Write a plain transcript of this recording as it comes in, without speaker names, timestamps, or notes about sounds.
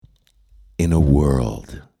In a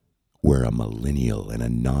world where a millennial and a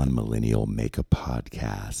non-millennial make a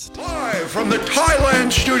podcast. Live from the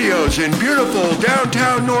Thailand studios in beautiful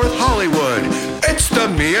downtown North Hollywood, it's the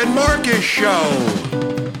Me and Marcus Show.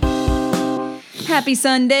 Happy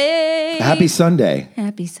Sunday. Happy Sunday.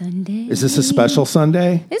 Happy Sunday. Is this a special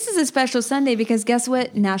Sunday? This is a special Sunday because guess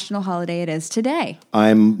what national holiday it is today?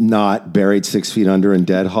 I'm not buried 6 feet under and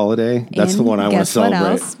dead holiday. That's the one I want to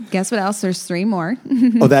celebrate. Guess what else? There's three more.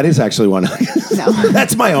 Oh, that is actually one. No.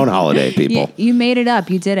 That's my own holiday, people. You made it up.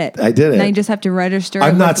 You did it. I did it. Now you just have to register.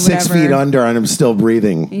 I'm not 6 feet under and I'm still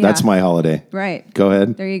breathing. Yeah. That's my holiday. Right. Go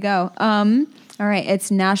ahead. There you go. All right.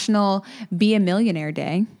 It's National Be a Millionaire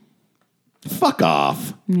Day. Fuck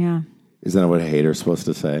off. Yeah. Isn't that what a hater's supposed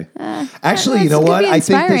to say? Actually, you know what? I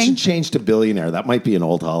think they should change to billionaire. That might be an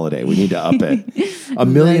old holiday. We need to up it.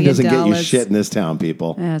 $1 million doesn't get you shit in this town,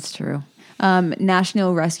 people. That's true.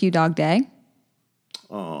 National Rescue Dog Day.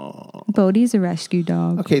 Oh. Bodhi's a rescue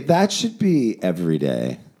dog. Okay, that should be every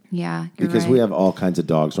day. Yeah, you're because right. we have all kinds of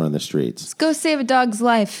dogs running the streets. Let's go save a dog's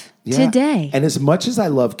life today. And as much as I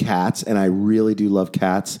love cats, and I really do love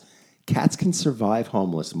cats, cats can survive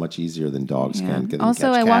homeless much easier than dogs can.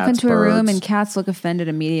 Also, I walk into a room and cats look offended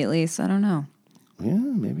immediately, so I don't know. Yeah,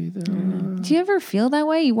 maybe they're... Do you ever feel that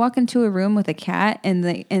way? You walk into a room with a cat and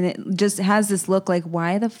it just has this look like,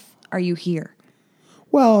 why the are you here?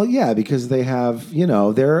 Well, yeah, because they have,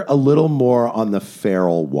 they're a little more on the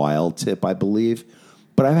feral wild tip, I believe.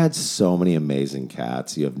 But I've had so many amazing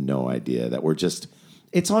cats. You have no idea that we're just...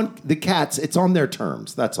 It's on the cats. It's on their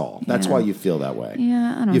terms. That's all. That's why you feel that way.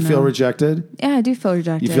 Yeah, I don't know. You feel rejected? Yeah, I do feel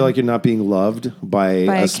rejected. You feel like you're not being loved by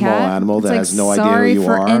a small animal that has no idea who you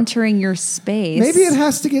are? Sorry for entering your space. Maybe it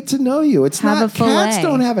has to get to know you. It's have not. A fillet. Cats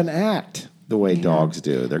don't have an act the way dogs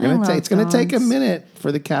do. They're gonna. It's going to take a minute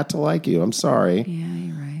for the cat to like you. I'm sorry. Yeah,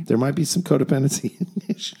 you're right. There might be some codependency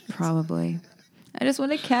issues. Probably. I just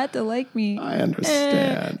want a cat to like me. I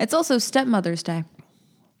understand. It's also Stepmother's Day.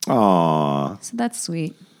 Aw. So that's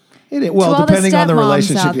sweet. Well, depending on the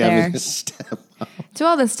relationship you have with your stepmom. To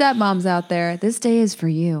all the stepmoms out there, this day is for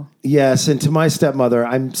you. Yes, and to my stepmother,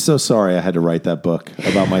 I'm so sorry I had to write that book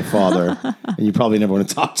about my father. And you probably never want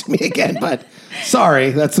to talk to me again, but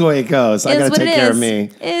sorry, that's the way it goes. I got to take care of me.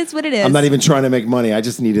 It's what it is. I'm not even trying to make money. I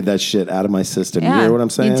just needed that shit out of my system. Yeah, you hear what I'm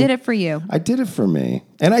saying? You did it for you. I did it for me.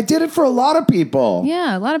 And I did it for a lot of people.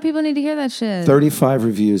 Yeah, a lot of people need to hear that shit. 35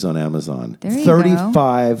 reviews on Amazon. There you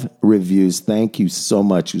 35 reviews. Thank you so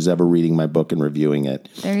much who's ever reading my book and reviewing it.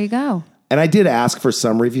 There you go. And I did ask for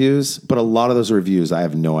some reviews, but a lot of those reviews, I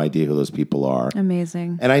have no idea who those people are.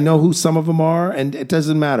 Amazing. And I know who some of them are, and it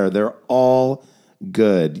doesn't matter. They're all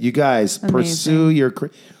good. You guys, pursue your...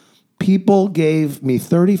 People gave me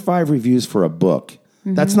 35 reviews for a book.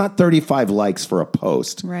 Mm-hmm. That's not 35 likes for a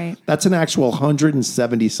post. Right. That's an actual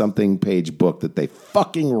 170-something page book that they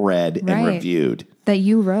fucking read and reviewed. That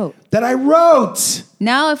you wrote. That I wrote!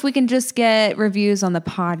 Now if we can just get reviews on the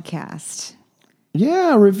podcast...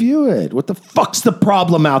 Yeah, review it. What the fuck's the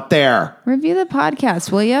problem out there? Review the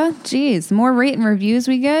podcast, will ya? Jeez, the more rate and reviews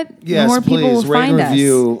we get, the more people will find us.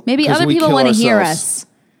 Maybe other people want to hear us.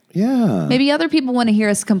 Yeah. Maybe other people want to hear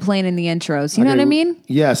us complain in the intros. You know what I mean?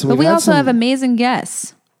 Yes. But we also have amazing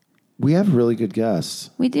guests. We have really good guests.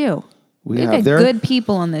 We do. We have good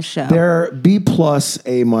people on this show. They're B+,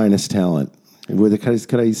 A- talent.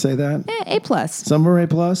 Could I say that? A+. Some are A+?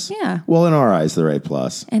 Yeah. Well, in our eyes, they're A+.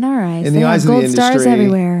 In our eyes. In the eyes of the industry. Gold stars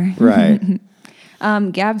everywhere. Right.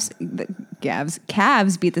 Cavs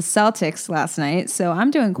beat the Celtics last night, so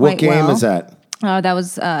I'm doing quite well. What game is that? That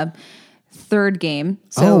was third game.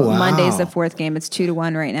 So Monday's the fourth game. It's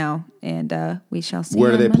 2-1 right now, and we shall see.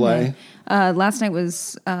 Where do they play? Last night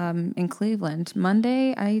was in Cleveland.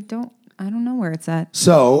 Monday, I don't know where it's at.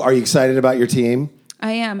 So, are you excited about your team?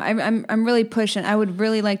 I am. I'm really pushing. I would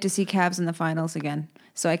really like to see Cavs in the finals again,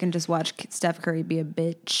 so I can just watch Steph Curry be a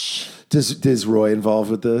bitch. Is Roy involved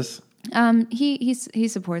with this? He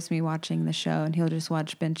supports me watching the show, and he'll just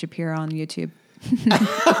watch Ben Shapiro on YouTube.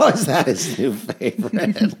 How is that his new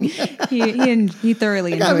favorite? he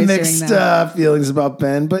thoroughly enjoys doing that. I got mixed feelings about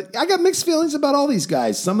Ben, but I got mixed feelings about all these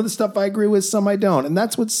guys. Some of the stuff I agree with, some I don't, and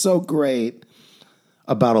that's what's so great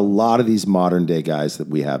about a lot of these modern day guys that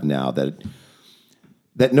we have now that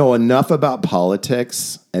know enough about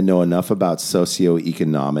politics and know enough about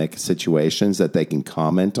socioeconomic situations that they can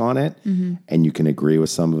comment on it, and you can agree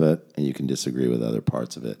with some of it, and you can disagree with other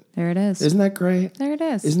parts of it. There it is. Isn't that great? There it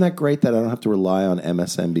is. Isn't that great that I don't have to rely on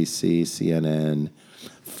MSNBC, CNN,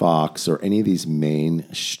 Fox, or any of these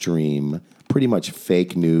mainstream, pretty much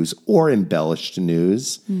fake news or embellished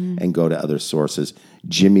news, and go to other sources?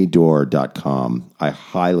 JimmyDore.com. I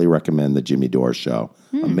highly recommend the Jimmy Dore Show.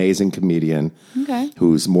 Amazing comedian. Okay.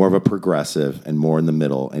 Who's more of a progressive and more in the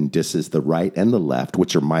middle and disses the right and the left,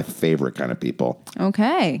 which are my favorite kind of people.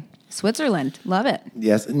 Okay. Switzerland. Love it.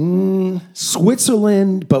 Yes.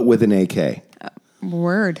 Switzerland, but with an AK.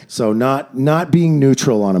 Word. So not being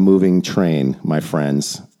neutral on a moving train, my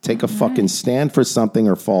friends. Take a fucking stand for something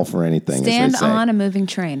or fall for anything. Stand as they say. on a moving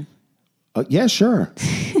train. Yeah, sure.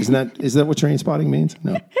 Is that what train spotting means?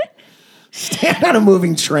 No. Stand on a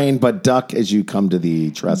moving train, but duck as you come to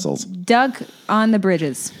the trestles. Duck on the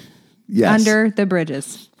bridges. Yes. Under the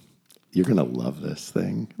bridges. You're gonna love this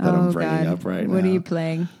thing that I'm bringing up right now. What are you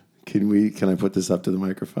playing? Can I put this up to the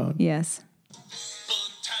microphone? Yes. Fun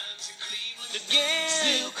times in Cleveland again.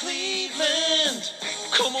 Still Cleveland.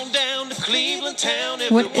 Come on down to Cleveland town,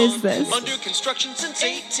 everyone. What is this? Under construction since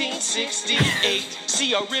 1868.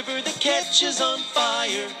 See our river that catches on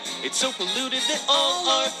fire. It's so polluted that all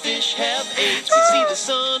our fish have AIDS. We see the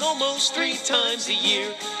sun almost 3 times a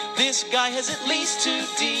year. This guy has at least 2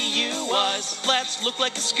 DUIs. Flats look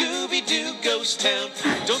like a Scooby-Doo ghost town.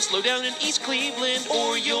 Don't slow down in East Cleveland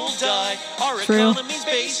or you'll die. Our True. economy's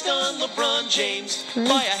based on LeBron James.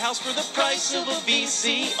 Buy a house for the price of a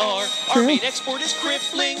VCR. Our True. main export is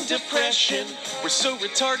crippling depression. We're so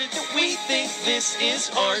retarded that we think this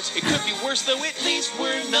is art. It could be worse though, at least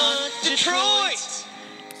we're not Detroit.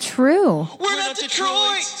 True. We're not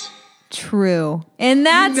Detroit. True. And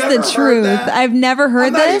that's never the heard truth. that? I've never heard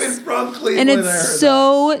I'm not this. even from Cleveland. And I heard it's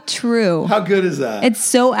so true. How good is that? It's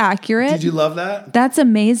so accurate. Did you love that? That's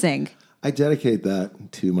amazing. I dedicate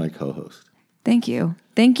that to my co-host. Thank you.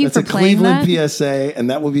 Thank you That's for a playing Cleveland that. PSA, and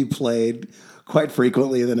that will be played quite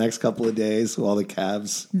frequently in the next couple of days while the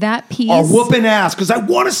Cavs That piece. are whooping ass, because I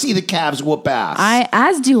want to see the Cavs whoop ass.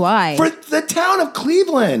 As do I. For the town of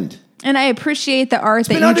Cleveland. And I appreciate the art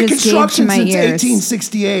Been that under you just gave to construction my since ears.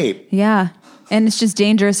 1868. Yeah. And it's just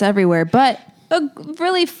dangerous everywhere. But a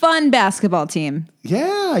really fun basketball team.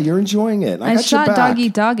 Yeah, you're enjoying it. I got shot your back. Dog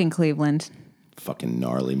Eat Dog in Cleveland. Fucking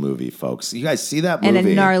gnarly movie, folks. You guys see that In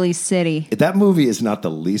movie? a gnarly city. That movie is not the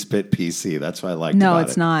least bit PC. That's what I like. No, about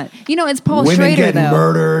it's it. not. You know, it's Paul Women Schrader, getting though.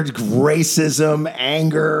 murdered, racism,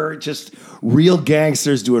 anger, just real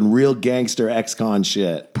gangsters doing real gangster ex-con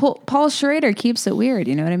shit. Paul Schrader keeps it weird.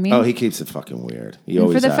 You know what I mean? Oh, he keeps it fucking weird. He and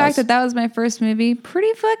always for the has. fact that that was my first movie,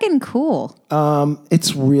 pretty fucking cool.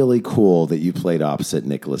 It's really cool that you played opposite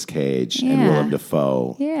Nicolas Cage and Yeah. Willem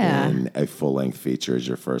Dafoe Yeah. in a full-length feature as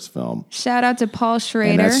your first film. Shout out to Paul And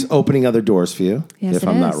Schrader. that's opening other doors for you, Yes, if it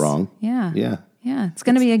I'm not is. wrong. Yeah. Yeah. Yeah, it's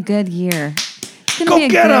going to be a good year. It's going Go to be a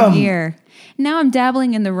get good 'em! year. Now I'm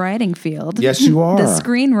dabbling in the writing field. Yes, you are. The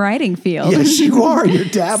screenwriting field. Yes, you are. You're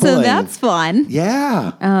dabbling. So that's fun.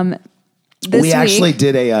 Yeah. This we actually week-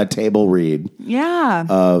 did a table read Yeah.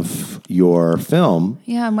 of your film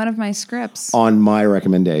Yeah, one of my scripts. on my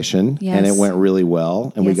recommendation, Yes. and it went really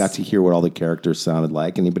well. And we Yes. got to hear what all the characters sounded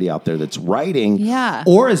like. Anybody out there that's writing Yeah.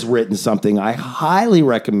 or has written something, I highly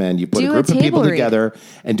recommend you put Do a a group of people table read. together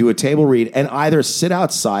and do a table read, and either sit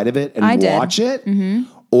outside of it and I did. Mm-hmm. watch it,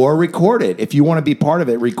 or record it. If you want to be part of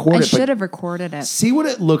it, record I it. should have recorded it. See what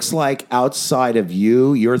it looks like outside of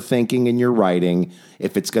you, your thinking and your writing,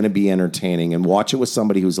 if it's going to be entertaining, and watch it with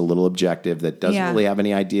somebody who's a little objective that doesn't Yeah. really have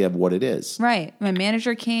any idea of what it is. Right. My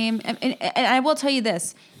manager came, and I will tell you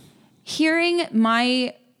this: hearing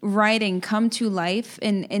my writing come to life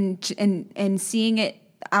and seeing it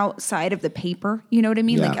outside of the paper, you know what I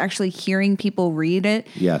mean? Yeah. Like actually hearing people read it.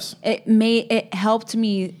 Yes. It helped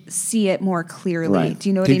me see it more clearly. Right. Do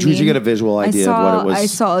you know what Did I mean? you get a visual idea of what it was? I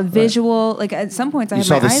saw a visual. Like at some points, I had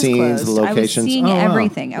saw my the eyes scenes, closed. the I was locations? seeing Oh, wow.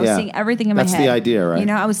 everything. I was Yeah. seeing everything in my head. That's the idea, right? You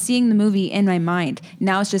know, I was seeing the movie in my mind.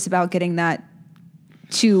 Now it's just about getting that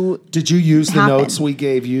to. Did you use the happen. notes we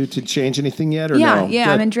gave you to change anything yet, or Yeah, no? yeah.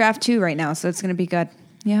 Good. I'm in draft 2 right now, so it's going to be good.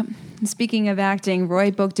 Yep. Speaking of acting,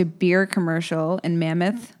 Roy booked a beer commercial in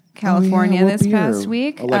Mammoth, California what this beer? past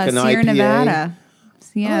week. Like an Sierra IPA? Nevada.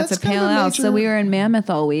 Yeah, Oh, it's a that's kind pale of a ale. major- So we were in Mammoth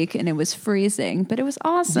all week, and it was freezing, but it was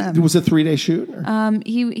awesome. It was a 3-day shoot. Or?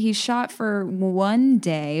 He shot for one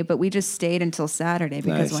day, but we just stayed until Saturday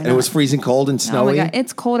because Nice. why And not? it was freezing cold and Oh snowy. my god,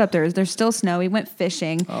 it's cold up there. There's still snow. We went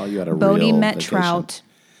fishing. Oh, you had a Bodie real met vacation. trout.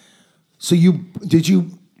 So did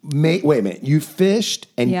you make? Wait a minute. You fished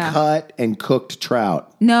and Yeah. cut and cooked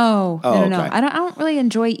trout. No, Oh, no. okay. I don't really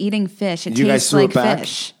enjoy eating fish. It You guys tastes threw it like back?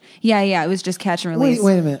 fish. Yeah. It was just catch and release.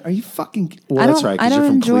 Wait a minute. Are you fucking? Well, I that's don't- right. I Because you're don't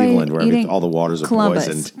from enjoy Cleveland, where eating all the waters are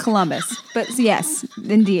poisoned. Columbus. But yes,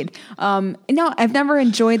 indeed. No, I've never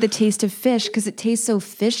enjoyed the taste of fish because it tastes so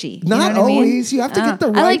fishy. You Not know what I mean? always. You have to get the I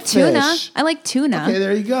right like tuna. fish. I like tuna. Okay,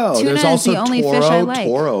 there you go. Tuna There's is also the only toro. fish I like.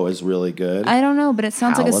 Toro is really good. I don't know, but it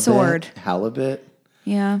sounds like a Halibut. sword. Halibut.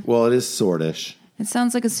 Yeah. Well, it is swordish. It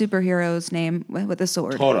sounds like a superhero's name with a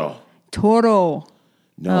sword. No, Toro.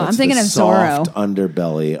 I'm it's thinking the of Zorro. soft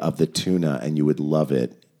underbelly of the tuna, and you would love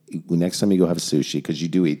it. Next time you go have sushi, because you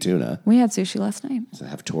do eat tuna, We had sushi last night. so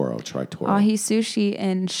have Toro. Try Toro. Ahi Sushi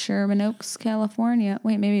in Sherman Oaks, California.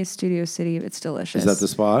 Wait, maybe it's Studio City. It's delicious. Is that the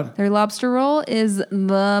spot? Their lobster roll is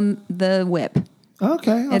the whip.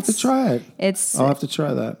 Okay, I'll have to try it. I'll have to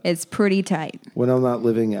try that. It's pretty tight. When I'm not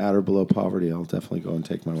living at or below poverty, I'll definitely go and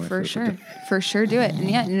take my wife. For sure, do it.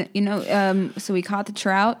 And yeah, you know, so we caught the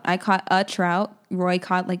trout. I caught a trout. Roy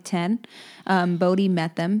caught like 10. Bodie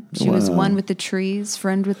met them. She was one with the trees,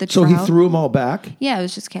 friend with the So trout. he threw them all back? Yeah, it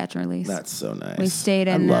was just catch and release. That's so nice. We stayed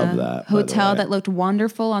in I love a that, by the hotel way. that looked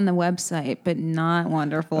wonderful on the website, but not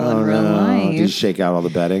wonderful Oh, in real no. life. Did you shake out all the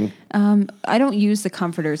bedding? I don't use the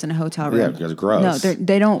comforters in a hotel room. Yeah, because gross. No,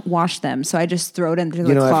 they don't wash them, so I just throw it into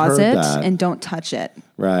the know, I've heard closet that. and don't touch it.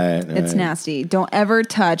 Right. It's nasty. Don't ever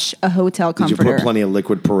touch a hotel Did you comforter. put plenty of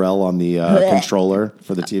liquid Perel on the controller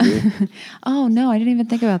for the TV? Oh no, I didn't even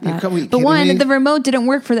think about that. Are you But kidding one, me? the remote didn't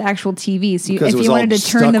work for the actual TV. So Because it if was you all wanted to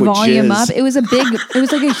turn stuck the with volume jizz. up, it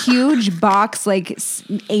was like a huge box, like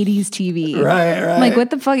 80s TV. Right. Like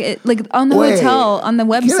what the fuck? Like on the Wait, hotel, on the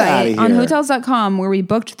get website, outta on here. hotels.com where we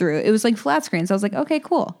booked through, it was like flat screen. So I was like, okay,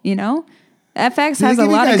 cool. You know, FX Did has they a give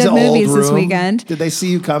you lot of guys good an old movies this room? weekend. Did they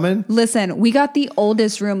see you coming? Listen, we got the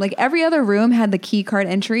oldest room. Like every other room had the key card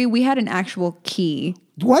entry. We had an actual key.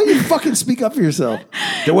 Why did you fucking speak up for yourself?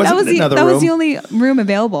 There wasn't another that room. was the only room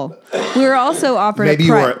available. We were also offered Maybe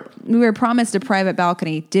we were promised a private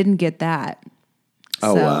balcony. Didn't get that.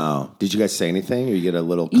 Oh, So- wow. Did you guys say anything? Or you get a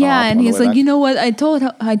little comp Yeah, and on the he's way like, back? you know what? I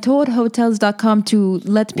told hotels.com to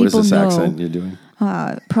let What is people this know. accent you're doing?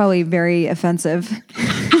 Probably very offensive.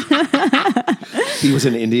 He was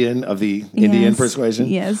an Indian of the Indian Yes, persuasion?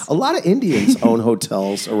 yes. A lot of Indians own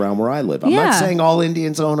hotels around where I live. I'm Yeah. not saying all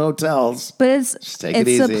Indians own hotels. But it's take it a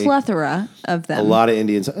easy. plethora of them. A lot of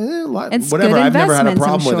Indians, It's whatever. good I've never had a investments,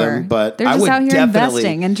 problem I'm with sure. them, but they're I just would out here definitely.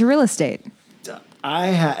 investing into real estate.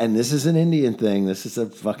 And this is an Indian thing. This is a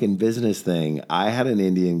fucking business thing. I had an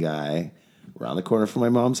Indian guy around the corner from my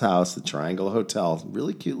mom's house, the Triangle Hotel,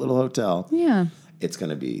 really cute little hotel. Yeah. It's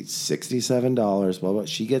going to be $67. Blah, blah.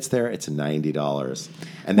 She gets there, it's $90.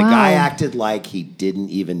 And the Wow. guy acted like he didn't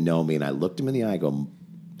even know me. And I looked him in the eye. I go,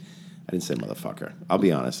 I didn't say motherfucker. I'll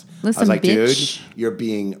be honest. I Listen, was like, bitch. dude, you're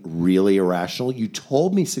being really irrational. You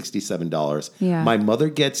told me $67. Yeah. My mother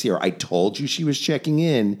gets here. I told you she was checking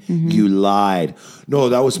in. Mm-hmm. You lied. No,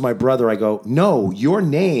 that was my brother. I go, no, your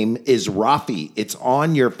name is Rafi. It's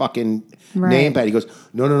on your fucking Right. name pad. He goes,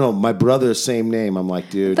 no. My brother's same name. I'm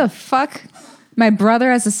like, dude. The fuck? My brother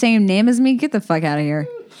has the same name as me? Get the fuck out of here.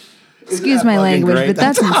 Excuse that my fucking language, great? but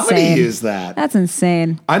that's How many insane. use that? That's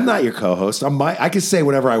insane. I'm not your co-host. I can say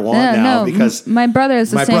whatever I want No, now no, because my brother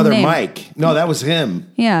has the my same brother name. Mike. No, that was him.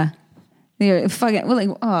 Yeah. Yeah, fucking well, like,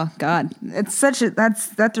 oh god, it's such a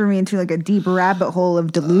that threw me into like a deep rabbit hole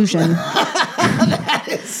of delusion.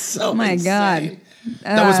 So My insane. God.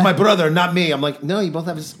 That was my brother, not me. I'm like, no, you both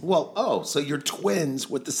have his. Well, so you're twins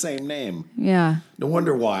with the same name. Yeah, No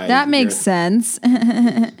wonder why. that makes you're- sense.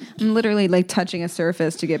 I'm literally like touching a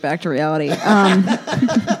surface to get back to reality.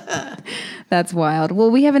 That's wild.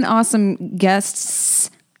 Well, we have an awesome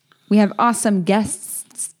guests. We have awesome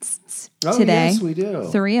guests Oh, today. yes, we do.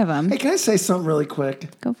 3 of them. Hey, can I say something really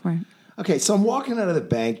quick? Go for it. Okay, so I'm walking out of the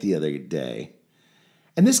bank the other day,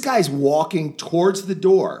 and this guy's walking towards the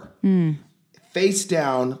door, face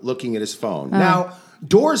down, looking at his phone. Now,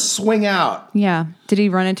 doors swing out. Yeah. Did he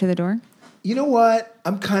run into the door? You know what?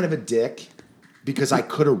 I'm kind of a dick because I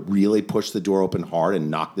could have really pushed the door open hard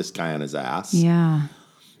and knocked this guy on his ass. Yeah.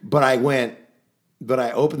 But I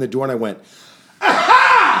opened the door and I went,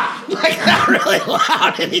 aha! Like that really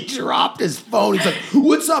loud. And he dropped his phone. He's like,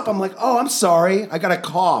 what's up? I'm like, oh, I'm sorry. I got a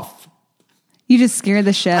cough. You just scared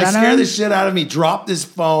the shit I out of scared him? the shit out of me, dropped his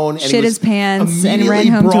phone, and he Shit was his pants, and immediately ran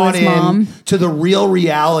home to brought his mom. to the real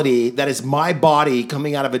reality that is my body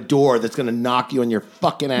coming out of a door that's going to knock you on your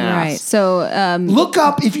fucking ass. Right. So, Look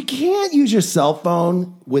up, if you can't use your cell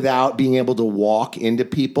phone without being able to walk into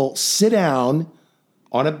people, sit down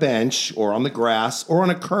on a bench or on the grass or on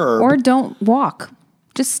a curb. or don't walk.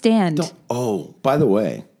 Just stand. Oh, by the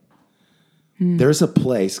way, there's a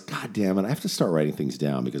place, God damn it, I have to start writing things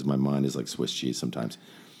down because my mind is like Swiss cheese sometimes.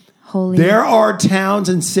 Holy. There are towns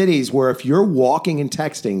and cities where if you're walking and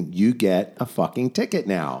texting, you get a fucking ticket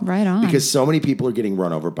now. Right on. Because so many people are getting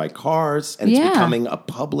run over by cars and it's Yeah. becoming a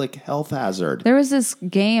public health hazard. There was this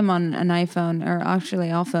game on an iPhone, or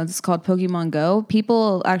actually all phones. It's called Pokemon Go.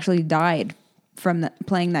 People actually died from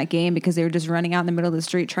playing that game because they were just running out in the middle of the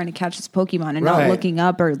street trying to catch this Pokemon and Right. not looking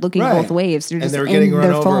up or looking Right. both ways. They're And just they were in getting run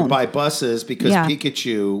their over phone. by buses because Yeah.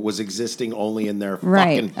 Pikachu was existing only in their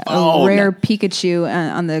Right, fucking phone. a rare Pikachu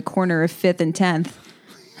on the corner of 5th and 10th.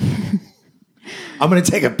 I'm going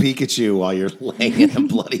to take a Pikachu while you're laying in a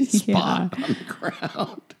bloody spot on the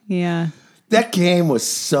ground. Yeah. That game was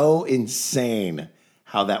so insane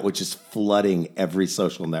how that was just flooding every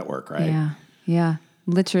social network, right? Yeah. Yeah.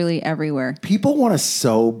 Literally everywhere. People want to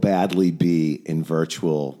so badly be in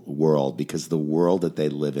virtual world because the world that they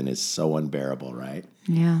live in is so unbearable, right?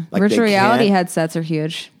 Yeah. Like Virtual they reality can't- headsets are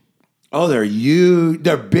huge. Oh, they're huge.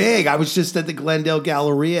 They're big. I was just at the Glendale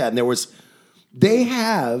Galleria and they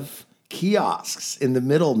have kiosks in the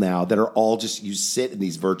middle now that are all just, you sit in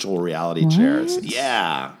these virtual reality chairs.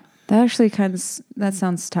 Yeah. That actually that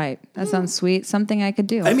sounds tight. That sounds sweet. Something I could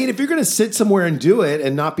do. I mean, if you're going to sit somewhere and do it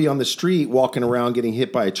and not be on the street walking around getting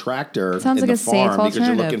hit by a tractor Sounds in like the a safe farm because you're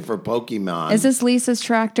alternative. looking for Pokemon. Is this Lisa's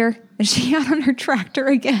tractor? Is she out on her tractor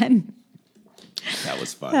again? That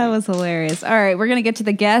was funny. That was hilarious. All right, we're going to get to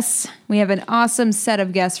the guests. We have an awesome set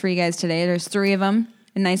of guests for you guys today. There's 3 of them.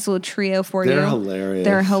 A nice little trio for you. They're hilarious.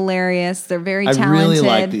 They're hilarious. They're very I talented. really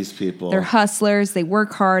like these people. They're hustlers. They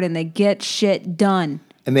work hard and they get shit done.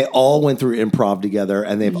 And they all went through improv together,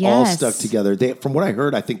 and they've all Yes. stuck together. From what I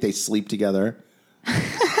heard, I think they sleep together.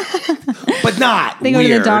 But not They go to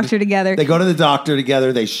the weird. doctor together. They go to the doctor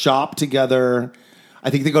together. They shop together. I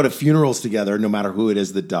think they go to funerals together, no matter who it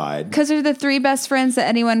is that died. Because they're the 3 best friends that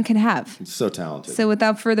anyone can have. So talented. So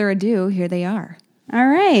without further ado, here they are. All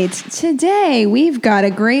right. Today, we've got a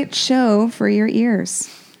great show for your ears.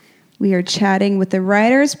 We are chatting with the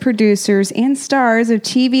writers, producers, and stars of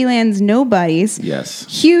TV Land's Nobodies. Yes.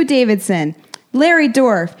 Hugh Davidson, Larry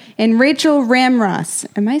Dorff, and Rachel Ramross.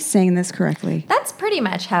 Am I saying this correctly? That's pretty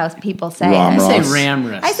much how people say Ramross. it. I say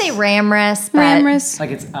Ramrus. I say Ramrus, but Ramross. like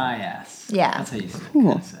it's IS. Yeah. That's how you say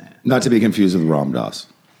Cool. it. Not to be confused with Ram Dass.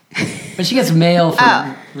 But she gets mail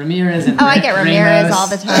from Ramirez and I get Ramirez Ramos. all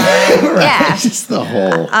the time. Yeah. Just the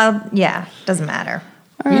whole. Yeah, doesn't matter.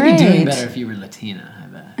 All You'd be doing right. better if you were Latina, I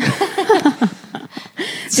bet.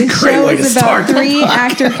 The great show way to is start about the 3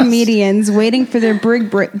 actor comedians waiting for their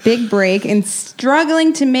big break and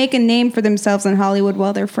struggling to make a name for themselves in Hollywood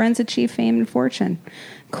while their friends achieve fame and fortune.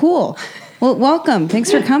 Cool. Well, welcome. Thanks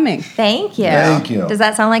for coming. Thank you. Thank you. Does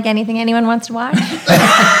that sound like anything anyone wants to watch?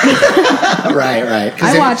 Right.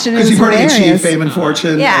 I watched it. It Because was you've already hilarious. achieved fame and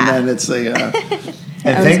fortune. Yeah. And then it's a.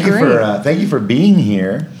 And was thank you for being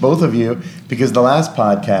here, both of you, because the last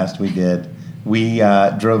podcast we did, we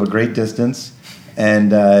drove a great distance,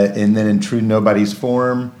 and then in true Nobody's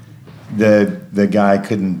form, the guy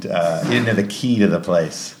couldn't enter the key to the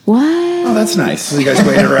place. What? Oh, that's nice. So you guys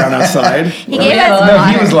waited around outside? He gave us No,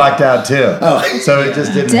 water. he was locked out too. Oh, so it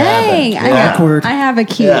just didn't Dang. happen. Yeah. Awkward. I have a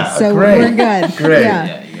key, Yeah, so great. we're good. Great.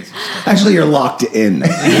 Yeah. Actually, you're locked in.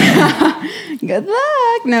 Good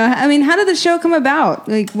luck. No, I mean, how did the show come about?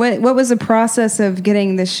 Like, what was the process of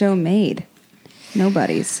getting the show made?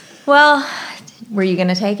 Nobody's. Well, were you going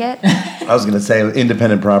to take it? I was going to say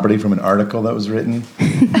independent property from an article that was written.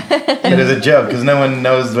 It is a joke because no one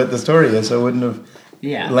knows what the story is, so it wouldn't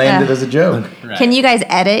have landed as a joke. Right. Can you guys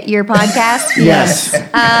edit your podcast? Yes.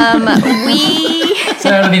 So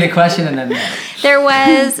that'll be the question, and then There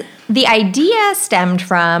was the idea stemmed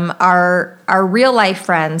from our real life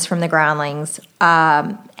friends from the Groundlings.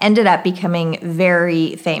 Ended up becoming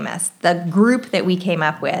very famous. The group that we came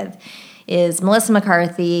up with is Melissa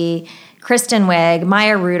McCarthy, Kristen Wiig,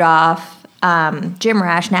 Maya Rudolph, Jim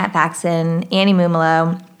Rash, Nat Faxon, Annie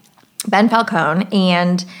Mumolo, Ben Falcone,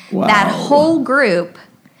 and that whole group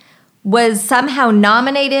was somehow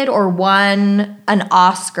nominated or won an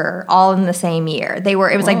Oscar all in the same year. It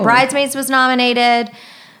was like Bridesmaids was nominated.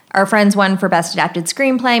 Our friends won for Best Adapted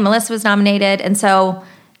Screenplay. Melissa was nominated. And so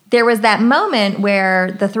there was that moment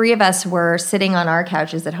where the 3 of us were sitting on our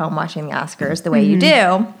couches at home watching the Oscars the way you do.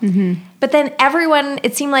 Mm-hmm. But then everyone,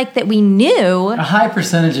 it seemed like that we knew a high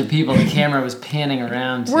percentage of people the camera was panning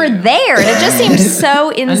around to. were there. And it just seemed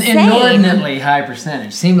so An insane. inordinately high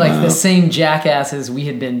percentage. Seemed like the same jackasses we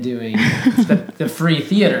had been doing the free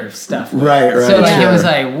theater stuff with. Right, So like sure. it was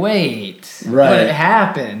like, wait, Right. what had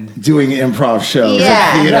happened? Doing improv shows Yeah.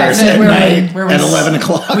 at theaters Right, at where we- night where we at s- 11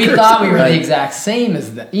 o'clock. We or thought we were something. the exact same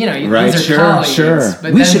as the, Right, these are sure, colleagues, sure.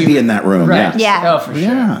 but We then should be in that room, Right. yes. Yeah. Oh, for sure.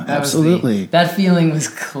 Yeah, That was absolutely. that feeling was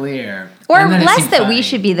clear. Or And then it less seemed that funny. we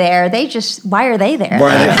should be there. Why are they there?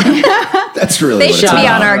 Right. That's really They what should it's be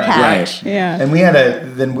about. on our Right. couch. Yeah. And we had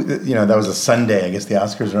that was a Sunday. I guess the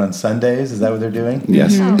Oscars are on Sundays. Is that what they're doing?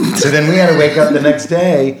 Yes. So then we had to wake up the next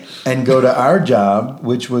day and go to our job,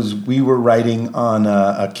 which was we were writing on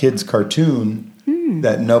a kid's cartoon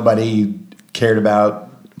that nobody cared about,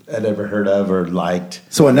 had ever heard of, or liked.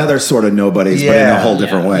 So another sort of nobodies, but in a whole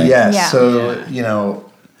different way. Yes. Yeah. So,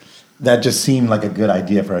 that just seemed like a good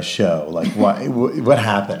idea for a show. Like, what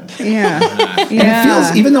happened? Yeah. And it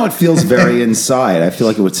feels, even though it feels very inside, I feel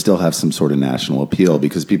like it would still have some sort of national appeal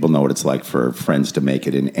because people know what it's like for friends to make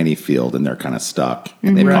it in any field, and they're kind of stuck,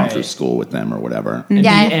 and they've gone Right. through school with them or whatever. And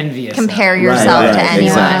Yeah, be envious. compare of. yourself to anyone.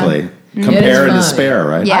 Exactly. It Compare is and funny. despair,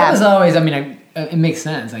 right? Yeah. I was always. I mean, it makes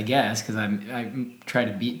sense, I guess, because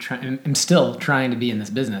I'm still trying to be in this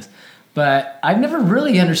business. But I've never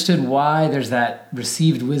really understood why there's that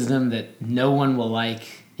received wisdom that no one will like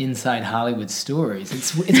inside Hollywood stories.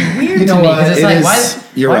 It's weird You know to me what? because it's It like is-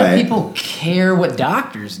 you're why right. do people care what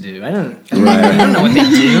doctors do? I don't Right. know what they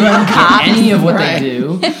do. I don't care any of what they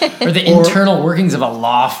do or the internal workings of a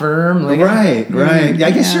law firm. Like, Right. Yeah,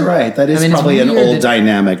 I guess you're right. That is I mean, it's probably an weird old that-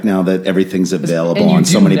 dynamic now that everything's available and you on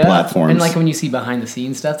so do many know. platforms. And like when you see behind the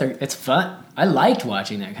scenes stuff, it's fun. I liked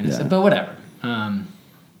watching that kind of Yeah. stuff, but whatever.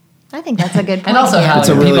 I think that's a good point. And also, yeah. It's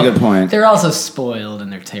a really good point. They're also spoiled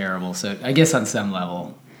and they're terrible. So I guess on some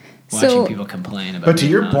level, watching So- people complain about. But to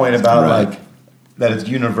your being point honest. about Right. like that it's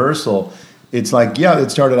universal, it's like, it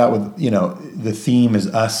started out with, the theme is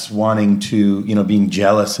us wanting to, being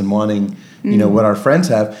jealous and wanting, what our friends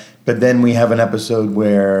have. But then we have an episode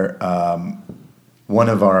where one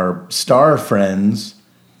of our star friends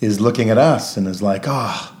is looking at us and is like,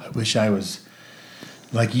 I wish I was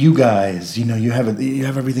like you guys. You have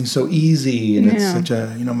everything so easy, and it's Yeah. such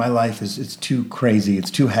a, my life it's too crazy,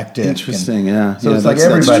 it's too hectic. Interesting, And yeah. So Yeah, it's like that's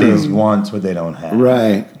everybody true. wants what they don't have.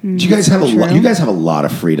 Right. Do you guys have so true. you guys have a lot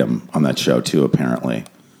of freedom on that show too, apparently.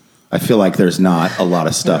 I feel like there's not a lot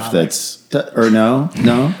of stuff that's or no?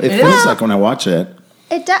 It feels like when I watch it.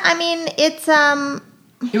 I mean, it's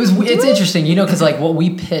It's interesting, because like what we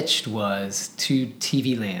pitched was to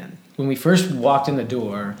TV Land. When we first walked in the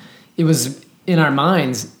door, it was in our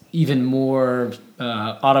minds even more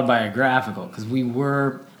autobiographical because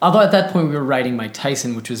although at that point we were writing Mike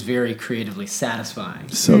Tyson, which was very creatively satisfying.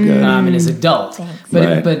 So good. And as adult. Thanks. But,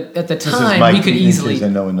 Right. but at the This is time, Mike, we could in easily... case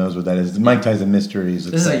no one knows what that is. Mike Tyson Mysteries.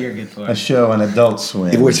 This is It's what you're good for. a show on Adult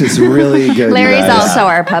Swim. Which is really good. Larry's guys. also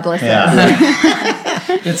our publicist.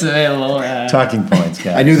 Yeah. It's available. Talking points,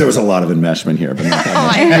 guys. I knew there was a lot of enmeshment here, but not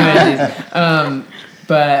that much.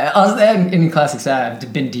 But also, in classic style,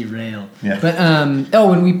 I've been derailed. Yeah. But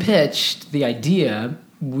when we pitched the idea,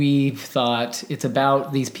 we thought it's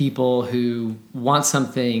about these people who want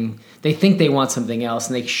something. They think they want something else,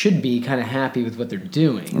 and they should be kind of happy with what they're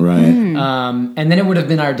doing. Right. And then it would have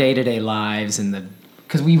been our day-to-day lives and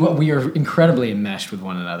because we are incredibly enmeshed with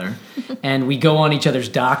one another, and we go on each other's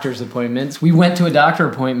doctor's appointments. We went to a doctor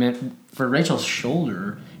appointment for Rachel's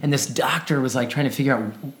shoulder, and this doctor was like trying to figure out,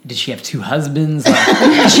 did she have two husbands? Like,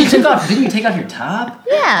 didn't you take off your top?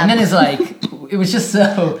 Yeah. And then it's like, it was just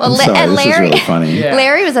so. Well, Sorry, and this is Larry, really funny. Yeah.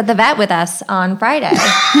 Larry was at the vet with us on Friday.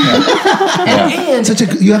 and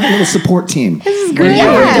You have a little support team. Every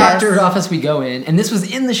Yes. doctor's office we go in, and this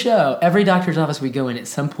was in the show, every doctor's office we go in, at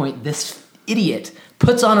some point, this idiot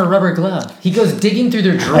puts on a rubber glove. He goes digging through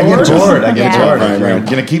their drawers. I get bored. Yeah. Bored. Right. You're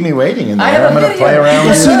going to keep me waiting in there. I have a I'm going to video. play around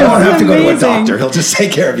with So you it. don't have to go to a amazing. doctor. He'll just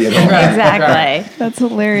take care of you at home. Right. Exactly. That's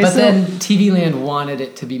hilarious. But then TV Land wanted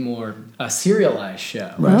it to be more a serialized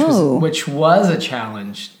show, Oh. which was a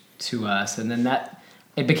challenge to us. And then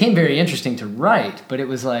it became very interesting to write, but it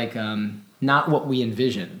was like not what we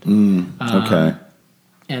envisioned. Okay.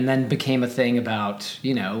 And then became a thing about,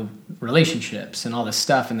 relationships and all this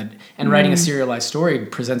stuff. And writing a serialized story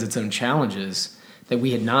presents its own challenges that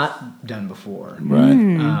we had not done before. Right.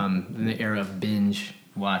 In the era of binge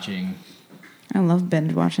watching. I love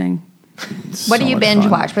binge watching. What do you binge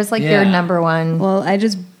watch? What's like your Yeah. number one? Well, I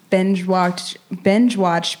just binge watched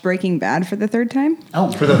Breaking Bad for the third time. Oh,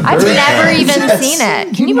 For the I've first never time. even seen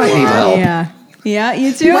it. Can you might believe need that? help. Yeah. Yeah,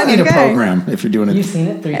 you too. You might need a Okay. program if you're doing it. you've seen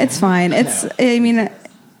it 3 times? It's fine.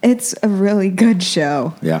 It's a really good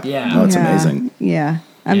show. Yeah. Yeah. No, it's Yeah. amazing. Yeah.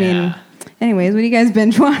 I Yeah. mean, anyways, what do you guys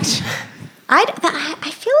binge watch? I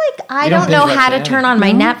feel like I You don't don't know binge how watch to turn on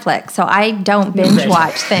my Netflix, so I don't binge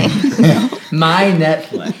watch things. My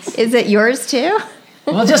Netflix. Is it yours too?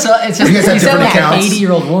 Well, it's just You guys have you sound different like accounts? an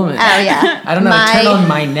 80-year-old woman. Oh yeah. I don't know. Turn on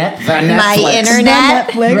my Netflix. my internet.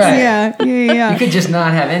 Netflix. Right. Yeah. You could just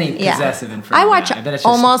not have any Yeah. possessive information. I watch bet it's just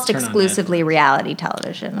almost turn on exclusively reality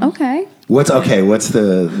television. Okay. What are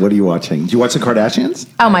you watching? Do you watch the Kardashians?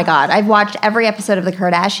 Oh my god, I've watched every episode of The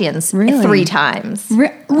Kardashians Really? 3 times.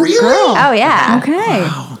 Really? Oh yeah. Okay.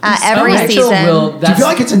 Every Rachel season. will- Do you that's- feel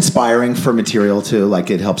like it's inspiring for material too? Like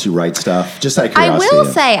it helps you write stuff? Just out of I curiosity. will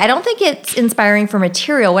say, I don't think it's inspiring for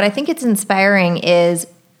material. What I think it's inspiring is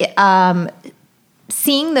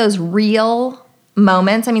seeing those real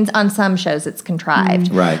moments. I mean, on some shows it's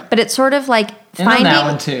contrived, Right. But it's sort of like And on finding that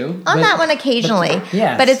one too. On that one occasionally,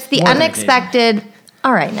 yeah, but it's the more than unexpected.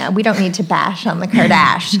 All right, now we don't need to bash on the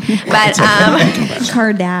Kardashian, but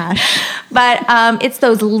Kardashian. but it's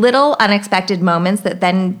those little unexpected moments that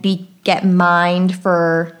then get mined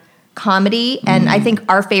for comedy. And I think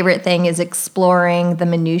our favorite thing is exploring the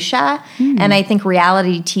minutia. And I think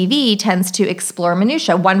reality TV tends to explore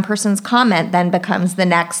minutia. One person's comment then becomes the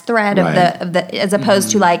next thread Right. of the as opposed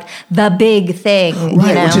to like the big thing, you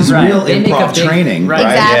Right, know. which is Right. real They make a improv big- training, right.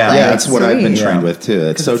 right? Exactly. Yeah, that's what I've been Sweet. trained with too.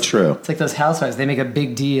 It's so true. It's like those housewives. They make a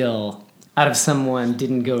big deal out of someone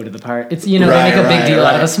didn't go to the party. It's, you know, Right, they make a big right, deal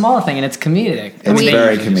out of right. a small thing, and it's comedic. It's We-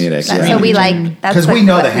 very comedic. So Yeah. we like that's Because we what-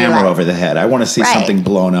 know what the we hammer like. over the head. I want to see Right. something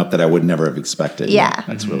blown up that I would never have expected. Yeah.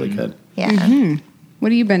 That's really good. Yeah.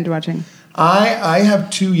 What have you been watching? I have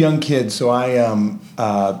 2 young kids, so I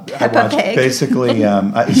Peppa watch Pig. basically a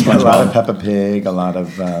lot of Peppa Pig, a lot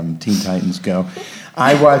of Teen Titans Go.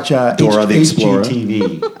 I watch Dora the Explorer.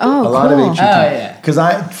 HGTV. Oh, a lot cool. of HGTV. Oh, yeah. Because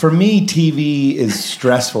for me, TV is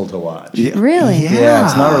stressful to watch. Really? Yeah,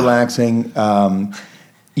 it's not relaxing.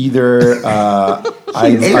 Either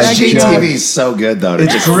HGTV is so good though. to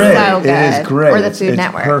It's just- great. So It good. is great. Or the It's- Food it's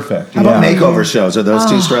Network. perfect. How about Yeah. makeover shows? Are those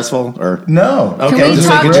too stressful? Or No. Okay, Can we just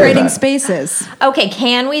talk like trading that. spaces? Okay,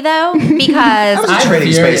 can we though? Because I was a I'm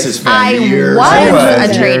Trading furious. Spaces fan I years was. I ago. was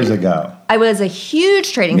a trade- years ago. I was a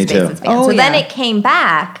huge Trading Me too. Spaces fan. Oh, so then yeah. it came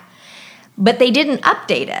back, but they didn't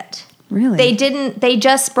update it. Really? They didn't. They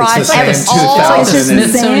just brought It's the same all, 2000 It's and-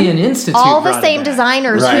 just Smithsonian Institute. all the brought it same back.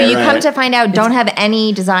 designers Right, who you come right. to find out don't have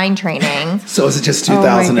any design training. So is it just Oh my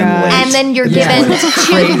 2000 and God. late? And then you're Yeah. given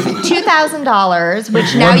 $2,000,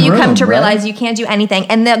 which now One you come room, to right? realize you can't do anything.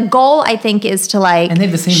 And the goal, I think, is to like And they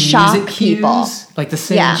have the same shock music cues, people. like the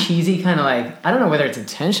same Yeah. cheesy kind of like. I don't know whether it's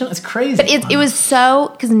intentional. It's crazy. But it was so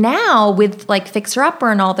because now with like Fixer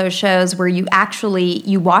Upper and all those shows where you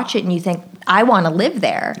watch it and you think I want to live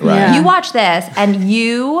there. Right. Yeah. You watch this and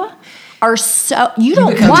you are so you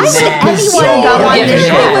don't. become Why would mad. anyone So go on Yeah, this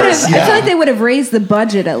yeah. show? They would've- I Yeah. feel like they would have raised the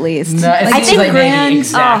budget at least. No, it Like, seems think like maybe grand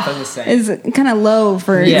exactly the same. is kind of low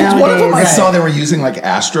for Yeah. nowadays. One of them I Right. saw they were using like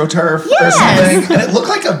AstroTurf or Yes. something, and it looked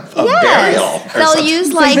like a burial. Or They'll something.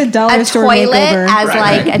 use like like, the dollar a store toilet makeover. as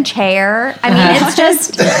Right. like a chair. I mean, it's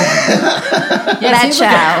just yeah, it that seems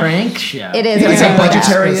like a show. prank show. it is. Is a it a prank show.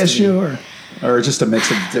 budgetary issue or just a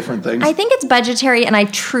mix of different things? I think it's budgetary, and I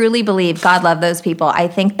truly believe God love those people. I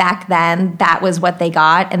think back then that was what they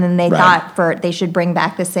got, and then they Right. thought they should bring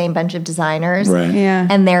back the same bunch of designers, Right. Yeah.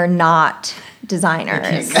 and they're not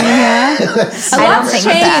designers. Yeah. I don't think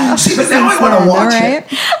so. See, but now I want to All watch right. it.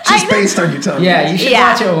 Just based on you telling Yeah, me. you should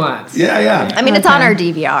Yeah. watch it once. Yeah, yeah. I mean, it's on our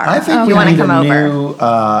DVR. I think if we you want to need come a over. new.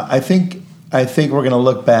 I think we're going to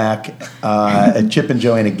look back at Chip and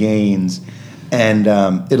Joanna Gaines, and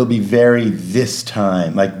it'll be very this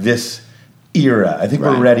time, like this era. I think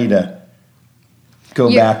Right. we're ready to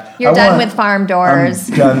go back. You're I done want- with Farm Doors.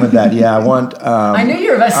 I'm done with that. Yeah, I want. I knew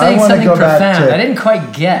you were about I saying wanna something go back profound. to- I didn't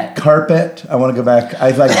quite get. Carpet. I want to go back. I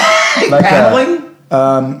like Paneling?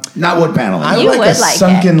 Not wood paneling. I You like would a like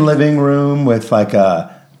sunken living room with like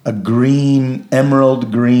a green,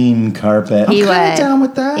 emerald green carpet. He I'm kind would. of down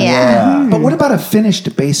with that. Yeah. But what about a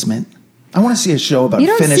finished basement? I want to see a show about You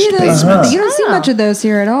don't finished see those. basements. You don't see much of those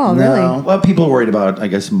here at all, No. really. Well, people are worried about, I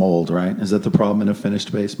guess, mold, right? Is that the problem in a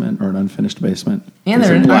finished basement or an unfinished basement? And Is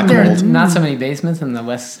there it black aren't there mold? not so many basements in the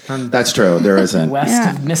west, That's true. There isn't. west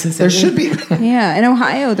Yeah. of Mississippi. There should be. Yeah, in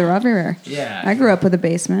Ohio, they're everywhere. Yeah. I grew up with a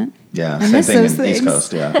basement. Yeah, I same miss thing in those East things.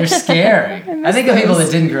 Coast. Yeah. They're scary. I think the people those.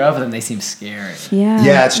 that didn't grow up with them, they seem scary. Yeah,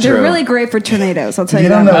 Yeah, it's They're true. really great for tornadoes. I'll tell you, You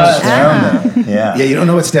don't that know much. what's down there. Yeah. Yeah, you don't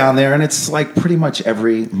know what's down there, and it's like pretty much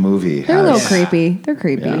every movie. They're a little has- creepy. They're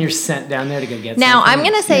creepy. And you're sent down there to go get Now, something. I'm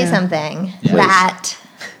going to say Yeah. something that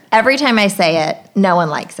every time I say it, no one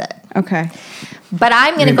likes it. Okay. But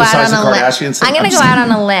I'm going to mean go out besides on the a limb. Kardashians? I'm going I'm to go just- out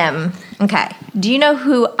on a limb. Okay. Do you know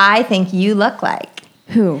who I think you look like?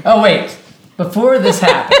 Who? Oh, wait. Before this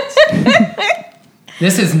happens,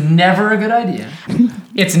 this is never a good idea.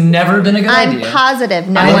 It's never been a good I'm idea. positive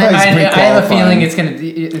no I, one. Nobody's I have a pre-qualifying. feeling it's going to.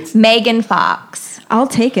 It's Megan Fox. I'll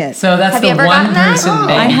take it. so that's Have the you ever one gotten that? person Oh.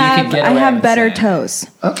 maybe I you have could get I away have with better saying. toes.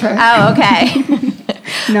 Okay. Oh, okay.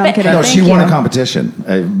 No, I'm kidding. no, Thank she won you. a competition,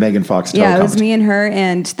 a Megan Fox toe Yeah, it was competition. me and her,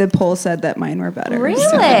 and the poll said that mine were better. Really?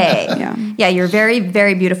 So, yeah. Yeah, you're very,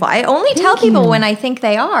 very beautiful. I only tell people when I think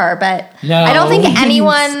they are, but No. I don't think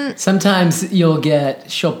anyone. Sometimes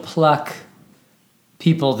she'll pluck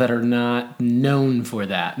people that are not known for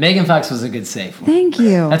that. Megan Fox was a good safe one. Thank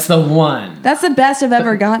you. That's the one. That's the best I've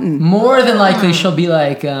ever gotten. More than likely, she'll be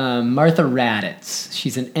like Martha Raddatz.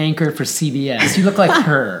 She's an anchor for CBS. You look like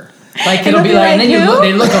her. Like it'll be like, and then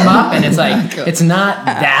they look them up, and it's like it's not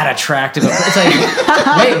that attractive. It's like,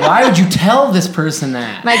 wait, why would you tell this person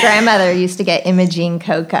that? My grandmother used to get Imogene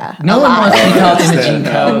Coca. No one wants to be called Imogene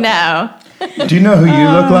Coca. No. Do you know who you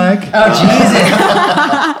look like? Oh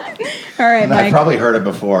Jesus! All right, I've Mike. probably heard it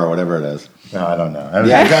before, or whatever it is. No, I don't know.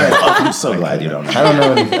 Yeah, go ahead. I'm so glad you don't know. I don't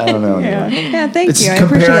know. I don't know. Yeah, Anymore. yeah, thank It's you. I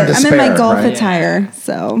compare appreciate and it. I'm in my despair, golf right? attire,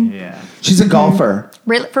 so Yeah. She's a golfer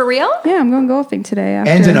For real? yeah, I'm going golfing today.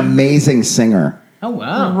 After. and an amazing singer. Oh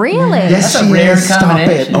wow. Really? Yes, That's a she rare is. Stop it.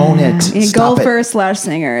 combination. Own it. Yeah, Stop golfer it. /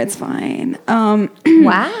 singer. It's fine.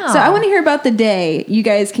 Wow. So I want to hear about the day you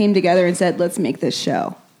guys came together and said, "Let's make this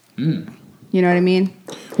show." You know what I mean?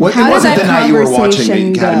 What, How it did wasn't that the night you were watching the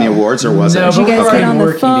conversation Academy go? Awards, or was No, it? but you guys we were get already on the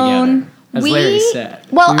working phone? together, as We- Larry said.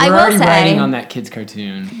 well, we I were will already say- writing on that kids'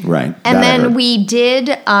 cartoon. Right. And that I then heard. we did,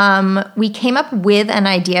 we came up with an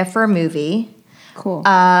idea for a movie Cool.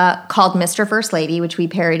 called Mr. First Lady, which we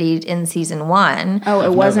parodied in season 1. Oh,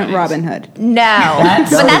 it wasn't nobody's. Robin Hood. No.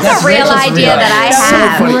 But that's a real Rachel's idea real that I So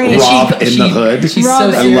have. funny. Great. Rob in the Hood. She's Rob so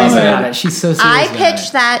in the serious Hood. about it. She's so serious I about pitched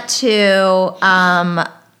it. that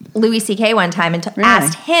to Louis C.K. one time and Really?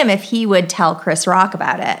 asked him if he would tell Chris Rock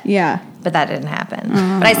about it. Yeah. But that didn't happen.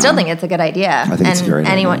 But I still think it's a good idea. I think it's a great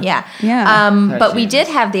anyone, idea. yeah. Yeah. But we Genius.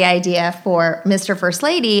 did have the idea for Mr. First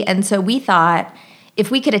Lady, and so we thought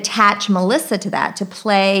if we could attach Melissa to that to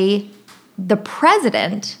play the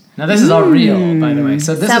president. Now this is all real, by the way.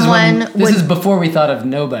 So this Someone is this is before we thought of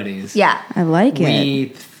nobodies. Yeah. I like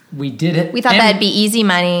it. We did it. We thought and that'd be easy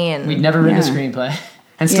money, and We'd never written a Yeah. screenplay,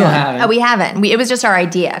 and still Yeah. haven't. We haven't. It was just our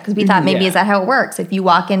idea because we thought maybe Yeah. is that how it works? If you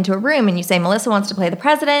walk into a room and you say Melissa wants to play the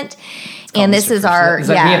president, and this Mr. is First our Lady. Is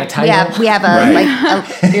that- we have a title? we have a Right.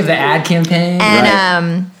 like We have the ad campaign.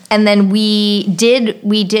 and then we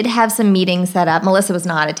did have some meetings set up. Melissa was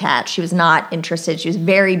not attached. She was not interested. She was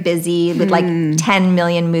very busy with like 10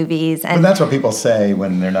 million movies, But and that's what people say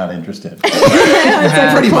when they're not interested.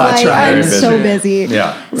 Pretty much, right? I'm Very so busy. busy.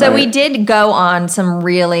 Yeah. so we did go on some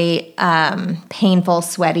really painful,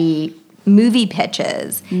 sweaty movie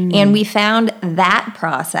pitches, and we found that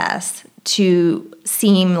process to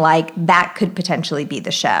seem like that could potentially be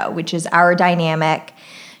the show, which is our dynamic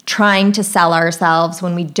trying to sell ourselves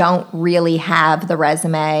when we don't really have the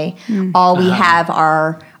resume. All we have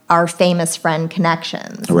are our famous friend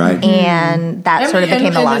connections. Right. And that sort of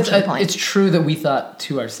became the launching point. It's true that we thought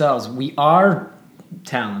to ourselves, we are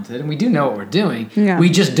talented and we do know what we're doing. Yeah. We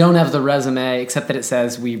just don't have the resume, except that it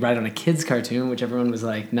says we write on a kid's cartoon, which everyone was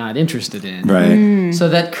like not interested in. Right. So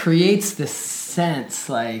that creates this sense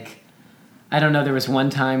like, I don't know, there was one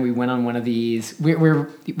time we went on one of these,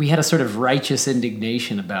 we had a sort of righteous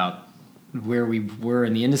indignation about where we were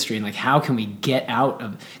in the industry and like how can we get out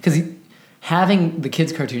of, because having the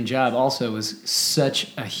kids cartoon job also was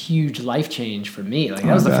such a huge life change for me. Like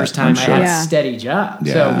that was the bet. first time I'm I sure. had Yeah. a steady job.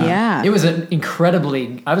 Yeah. So Yeah. it was I was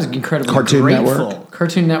incredibly Cartoon grateful. Network?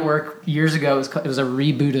 Cartoon Network years ago it was a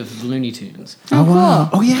reboot of Looney Tunes. Oh, wow.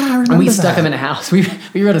 Oh, yeah, I remember And we that. stuck them in a house. We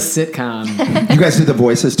wrote a sitcom. You guys did the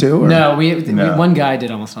voices, too? Or? No, No. one guy did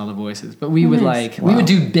almost all the voices, but we would we would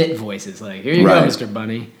do bit voices like here you Right. go, Mr.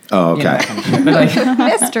 Bunny. Oh, You know, okay. that kind of shit. But like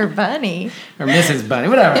Mr. Bunny. or Mrs. Bunny,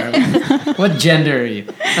 whatever. What gender are you?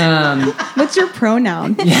 What's your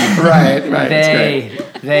pronoun? Right, right. That's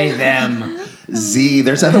great. They, them. Z.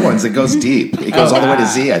 There's other ones that goes deep. It goes all the way to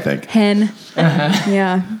Z, I think. Hen.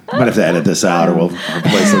 Yeah. I might have to edit this out, or we'll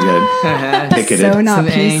replace it again. Picketed. So not Some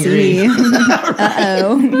PC.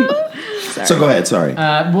 Uh-oh. So go ahead. Sorry.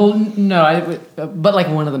 Well, no, but like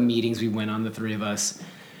one of the meetings we went on, the three of us,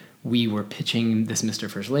 we were pitching this Mr.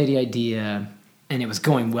 First Lady idea, and it was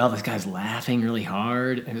going well. This guy's laughing really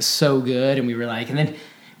hard, and it was so good, and we were like, and then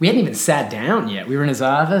we hadn't even sat down yet. We were in his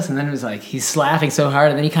office, and then it was like he's laughing so hard,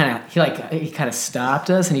 and then he kind of stopped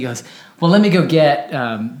us, and he goes, "Well, let me go get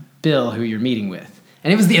Bill, who you're meeting with."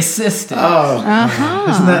 And it was the assistant.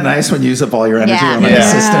 Isn't that nice when you use up all your energy Yeah. on an Yeah.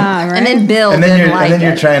 assistant? Yeah, right? And then Bill And then didn't you're like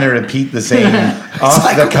you're it. trying to repeat the same It's off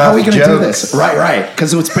like, the how are we cuff going to do jokes. this? Right, right.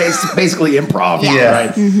 Because it's basically improv. Yeah.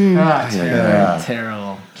 Right. Ah, Yeah.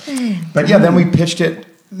 terrible. But yeah, then we pitched it.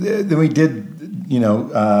 Then we did.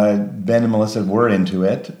 Ben and Melissa were into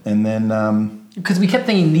it, and then Because we kept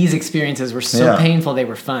thinking these experiences were so Yeah. painful they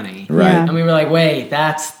were funny. Right. Yeah. And we were like, wait,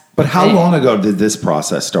 that's... But how long ago did this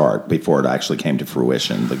process start before it actually came to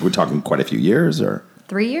fruition? Like, we're talking quite a few years, or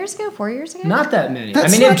 3 years ago, 4 years ago? Not that many.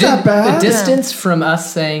 That's I mean, not that bad. The distance from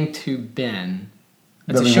us saying to Ben,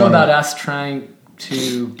 it's a Doesn't show wanna- about us trying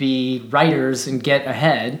to be writers and get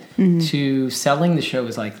ahead to selling the show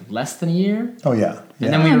was like less than a year. Oh yeah.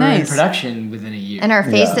 And then we were in nice. production within a year. And our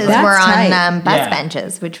faces That's were tight. on bus Yeah.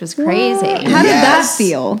 benches, which was crazy. How did that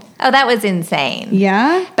feel? Oh, that was insane.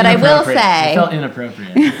 Yeah. But I will Inappropriate. It say felt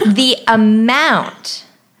inappropriate. the amount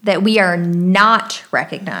that we are not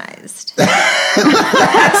recognized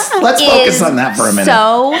Let's focus is on that for a minute.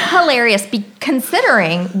 so hilarious,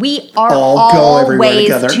 considering we are All go everywhere always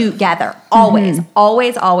together. together. Always,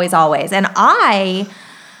 always, always, always. And I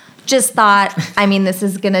just thought, I mean, this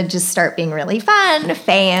is going to just start being really fun.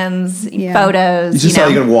 Fans, photos. you just saw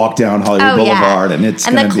you're going to walk down Hollywood Boulevard, and it's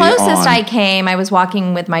And going the to be closest on. I came, I was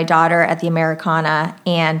walking with my daughter at the Americana,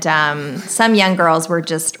 and some young girls were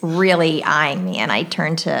just really eyeing me. And I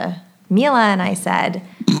turned to Mila and I said,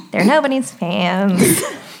 "They're nobody's fans.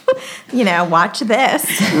 Watch this."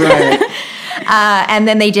 Right. And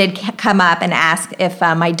then they did come up and ask if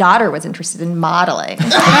my daughter was interested in modeling.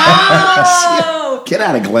 Get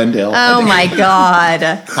out of Glendale. Oh my God.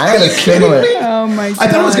 I had a similar. Oh my god. I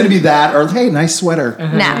thought it was going to be that, or hey, nice sweater.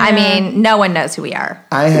 No, I mean, no one knows who we are.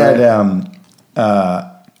 I had.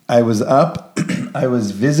 I was up. I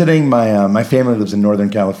was visiting my family lives in Northern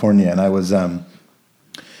California, and I was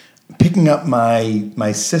picking up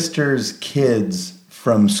my sister's kids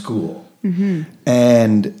from school.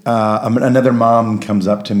 And another mom comes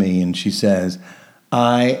up to me and she says,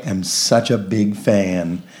 "I am such a big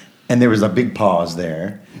fan." And there was a big pause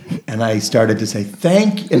there. And I started to say,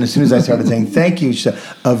 "Thank you." And as soon as I started saying, "Thank you," she said,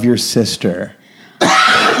 "Of your sister."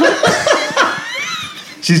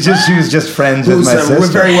 She was just friends with my sister. We're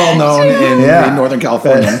very well known in Northern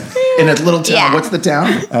California. In a little town. Yeah. What's the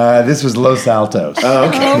town? This was Los Altos. Oh,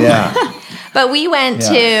 okay. Yeah. But we went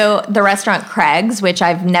to the restaurant Craig's, which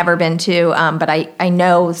I've never been to, but I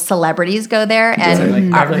know celebrities go there. And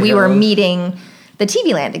Like Beverly we were Hills. meeting the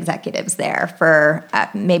TV Land executives there for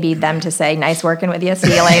maybe them to say, "Nice working with you,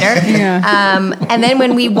 see you later." And then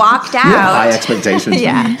when we walked out. You have high expectations.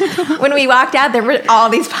 Yeah. When we walked out, there were all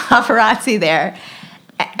these paparazzi there.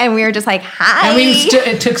 And we were just like, "Hi." And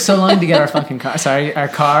it took so long to get our fucking cars. Sorry, our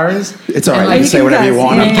cars. It's all right. And, You can say whatever you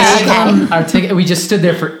want. Yeah. Our ticket. We just stood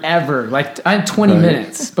there forever. Like I had 20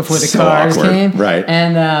 minutes before the So cars awkward. came. Right.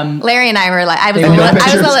 And Larry and I were like, I was And a no little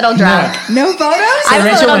pictures? drunk. No photos? I was a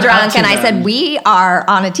Rachel little went up drunk, to and I them. said, "We are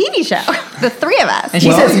on a TV show, the three of us." And she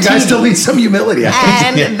Well, says you guys TV. still need some humility. I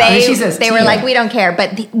think. And And she says they were TV. like, "We don't care."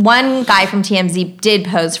 But one guy from TMZ did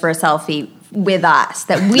pose for a selfie with us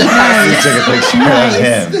that we You posted. took a picture of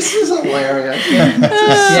him. This is hilarious.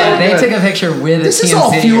 Yeah, they took a picture with This a is TMZ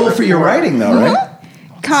all fuel for your reporter. writing, though, right?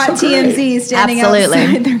 Caught So great. TMZ standing Absolutely.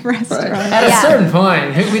 outside the restaurant. At a Yeah. certain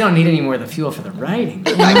point, we don't need any more of the fuel for the writing.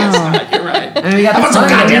 I guess not. You're right. I mean, we got How about some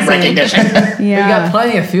plenty- goddamn recognition? We got Yeah.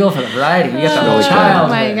 plenty of fuel for the writing. We got the whole Really cool. childhood, Oh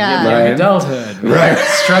my God. young Right. adulthood, Right.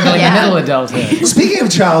 struggling Yeah. middle adulthood. Speaking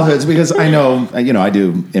of childhoods, because I know, I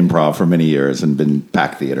do improv for many years and been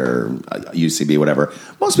Pack Theater, UCB, whatever.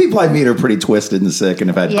 Most people I meet are pretty twisted and sick and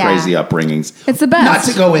have had Yeah. crazy upbringings. It's the best. Not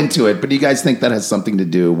to go into it, but do you guys think that has something to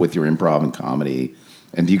do with your improv and comedy?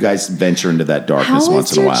 And do you guys venture into that darkness How once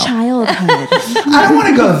was in a your while? childhood? I don't want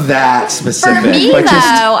to go that For specific, me, but though, just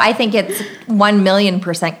I think it's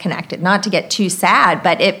 1,000,000% connected. Not to get too sad,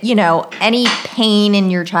 but any pain in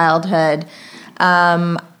your childhood.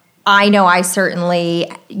 I know I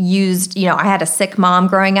certainly used, I had a sick mom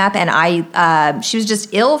growing up, and she was just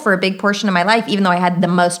ill for a big portion of my life, even though I had the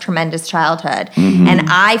most tremendous childhood. And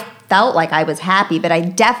I felt like I was happy, but I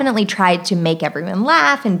definitely tried to make everyone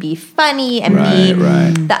laugh and be funny and be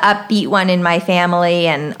Right. the upbeat one in my family,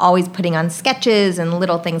 and always putting on sketches and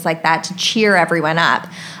little things like that to cheer everyone up.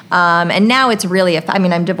 And now it's really,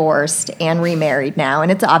 I'm divorced and remarried now, and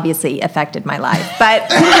it's obviously affected my life. But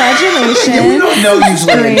Congratulations. we don't know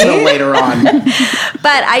usually until later on.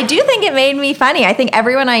 but I do think it made me funny. I think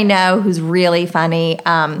everyone I know who's really funny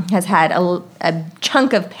has had a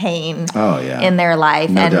chunk of pain Oh, yeah. in their life.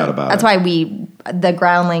 No and doubt about that's it. why the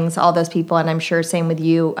Groundlings, all those people, and I'm sure same with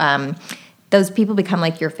you, those people become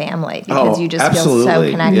like your family because you just feel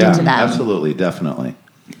so connected to them. Absolutely, definitely.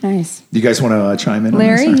 Nice. You guys want to chime in on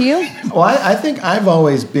Larry, this? you? Well, I think I've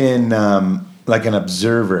always been like an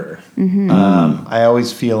observer. I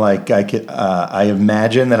always feel like I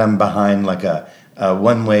imagine that I'm behind like a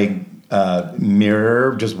one-way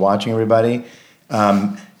mirror, just watching everybody.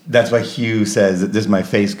 That's why Hugh says that my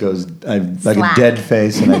face goes like Slack. a dead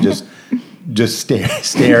face, and I just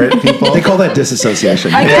stare at people. They call that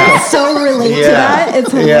dissociation. I can so relate to that.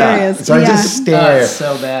 It's hilarious. So I just Oh, stare. it's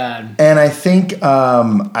so bad. And I think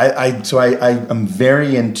I'm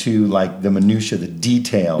very into like the minutia, the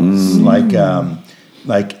details, like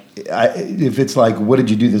if it's like, what did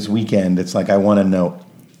you do this weekend? It's like, I want to know.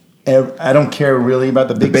 I don't care really about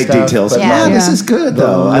the big stuff, details. but Yeah. This is good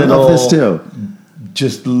though. I love this too.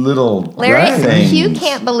 Just little Larry, things. you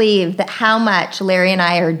can't believe that how much Larry and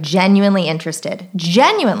I are genuinely interested,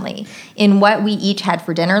 in what we each had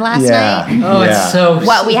for dinner last night. Oh, Yeah. it's so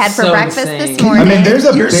What we had for so breakfast insane. this morning. I mean, there's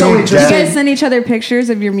a You're big. so Do you interested. guys send each other pictures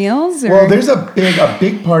of your meals? Or? Well, there's a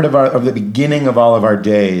big part of the beginning of all of our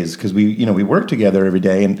days because we work together every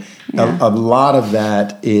day, and a lot of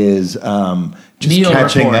that is just Meal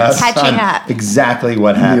catching reports. us Catching on up. exactly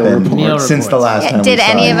what happened Meal since the reports. last time. Did we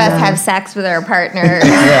saw any of each us other. have sex with our partners?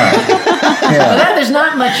 But there's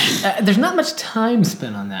not much. There's not much time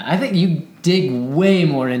spent on that. I think you dig way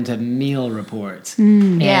more into meal reports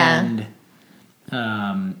and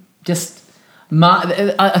just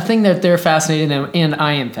a thing that they're fascinated in, and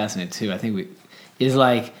I am fascinated too. I think is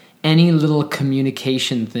like any little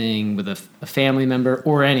communication thing with a family member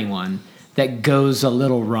or anyone that goes a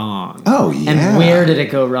little wrong. Oh, yeah. And where did it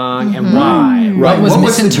go wrong and why? Right. What was What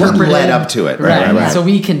was the- what misinterpreted? led up to it? Right. So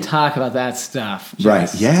we can talk about that stuff. Right.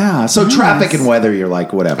 Yeah. So traffic and weather, you're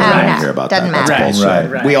like, whatever. I don't know. care about Doesn't that. That's matter.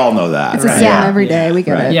 bullshit. Right. We all know that. It's the right? same Yeah. every day. We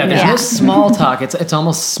get it. Yeah, there's Yeah. no small talk. It's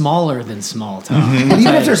almost smaller than small talk. And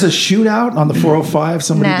even if there's a shootout on the 405,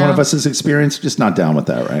 No. one of us has experienced, just not down with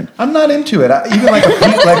that, right? I'm not into it. Even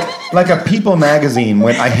like a People magazine.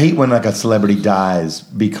 I hate when like a celebrity dies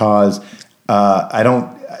because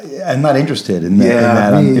I'm not interested in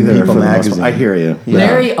that me in either, People for the most magazine. part. I hear you. Yeah.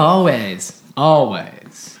 Larry always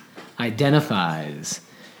identifies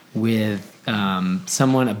with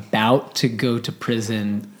someone about to go to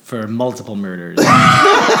prison for multiple murders.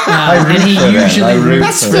 And he usually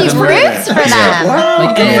roots for He them. roots for them.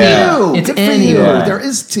 Like Good for any- you. It's Good for any- you. Yeah. There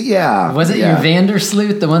is, Was it your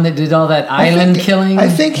Vandersloot, the one that did all that island killing? I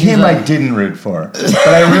think He's him like- I didn't root for, but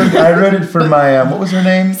I rooted for my what was her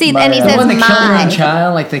name? See, My, and he the says one that killed her my. own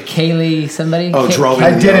child, like the Kaylee somebody. Oh, drove I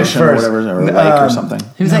into did the it ocean or first. whatever, or a lake or something.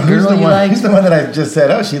 Who's that Who's girl the you one? like? Who's the one that I just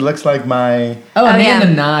said? Oh, she looks like my Oh, Amanda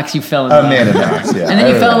yeah. Knox. You fell in love. Amanda Knox. Yeah, And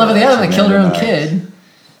then you fell in love with the other one that killed her own Amanda Knox. kid.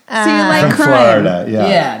 So you like from crime. Florida. Yeah.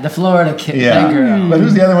 Yeah, the Florida kid. Yeah. That girl. But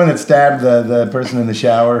who's the other one that stabbed the person in the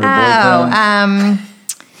shower? Her boyfriend?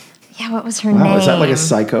 Yeah, what was her Wow, name? is that like a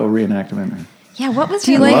psycho reenactment? Yeah, what was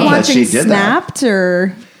Do her you like love name? that she watching did that. Snapped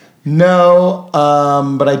or? No,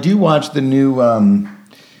 but I do watch the new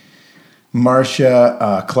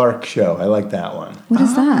Marcia Clark show. I like that one. What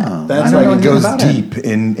is that? That's I don't know like it anything goes about it. deep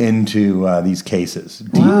into these cases.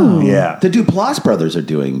 Deep. Yeah. The Duplass brothers are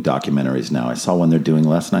doing documentaries now. I saw one they're doing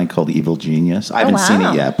last night called Evil Genius. I haven't seen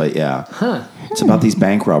wow. it yet, but yeah. It's about these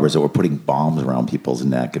bank robbers that were putting bombs around people's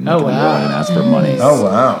neck and making them wow. go in and ask for money. Oh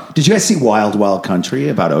wow. Did you guys see Wild Wild Country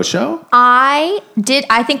about Osho? I did.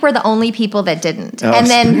 I think we're the only people that didn't. Oh, and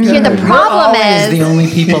then good. here the We're problem Always is the only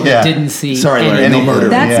people that Yeah. didn't see. Sorry, Larry, any no murder.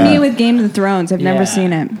 That's Yeah. me with Game of Thrones. I've never Yeah.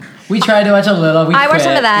 seen it. We tried to watch a little. We I watched quit.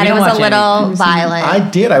 some of that. We It don't was a watch little anything. violent. I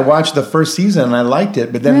did. I watched the first season and I liked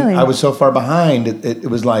it, but then Really? I was so far behind. It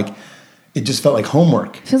was like it just felt like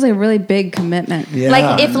homework. Feels like a really big commitment. Yeah.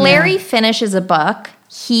 Like if Larry finishes a book,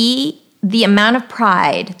 the amount of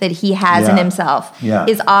pride that he has in Yeah. himself Yeah.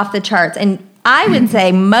 is off the charts. And I would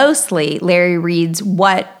say mostly Larry reads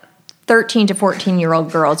what 13 to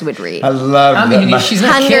 14-year-old girls would read. I love. I mean, she's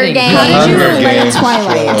not Hunger kidding. Games. How did you Hunger like Games.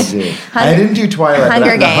 Twilight? trilogy. I didn't do Twilight. Hunger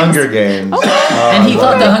but the Games. Hunger Games. And he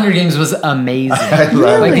thought the Hunger Games was amazing. I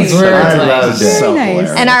loved Like these it. words, I like- loved it. So nice.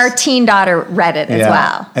 hilarious. And our teen daughter read it as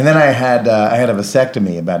well. And then I had a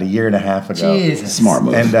vasectomy about a year and a half ago. Jesus. Smart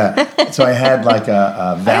move. And so I had like a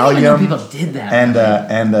I didn't even know Valium people did that.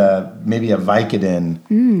 and maybe a Vicodin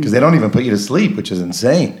because they don't even put you to sleep, which is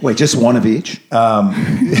insane. Wait, just one of each?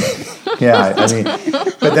 Yeah, I mean,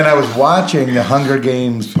 but then I was watching the Hunger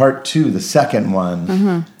Games Part 2, the second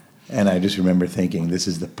one, and I just remember thinking, this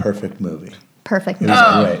is the perfect movie. Perfect. It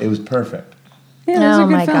was great. It was perfect. Yeah, those Oh are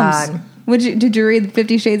good my films. God. Did you read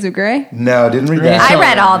 50 Shades of Grey? No, didn't read that. I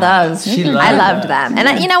read all those. She I loved loved that. them.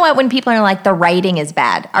 And you know what? When people are like, the writing is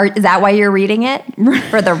bad. Is that why you're reading it?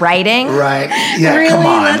 For the writing? Right. Yeah, Really? come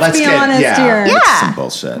on. Let's be get, honest yeah, here. it's Yeah. some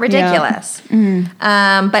bullshit. Ridiculous.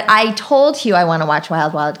 But I told Hugh I want to watch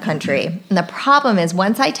Wild Wild Country. And the problem is,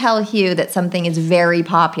 once I tell Hugh that something is very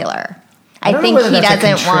popular, I don't know think whether he that's a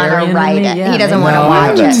doesn't want contrarian to in write me. it. Yeah, He doesn't maybe. want to No, I have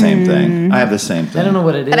watch that it. same thing. I have the same thing. I don't know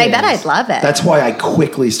what it is. But I bet I'd love it. That's why I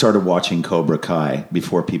quickly started watching Cobra Kai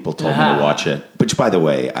before people told me to watch it. Which, by the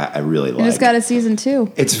way, I really You like. just got a season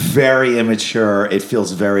 2. It's very immature. It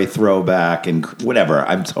feels very throwback and whatever.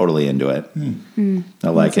 I'm totally into it. I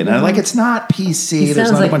like it. And I like it's not PC. He There's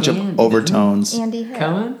sounds not a like bunch Andy. of overtones. Andy who?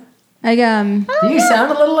 Cohen? I Do you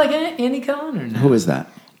sound a little like Andy Cohen or no? Who is that?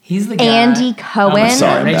 He's the guy. Andy Cohen. I'm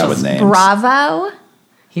sorry, I'm bad Rachel's- with names. Bravo.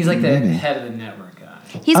 He's like the head of the network guy.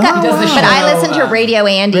 He's got, He does the but I show, listen to Radio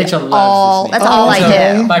Andy Rachel loves all. this man. That's all I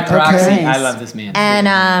So, do. By proxy, Okay. I love this man.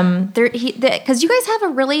 And because you guys have a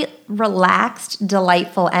really relaxed,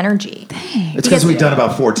 delightful energy. It's because we've done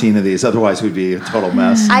about 14 of these. Otherwise, we'd be a total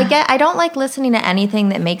mess. I don't like listening to anything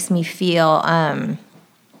that makes me feel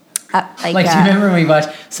do you remember when we watched?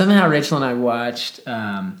 Somehow Rachel and I watched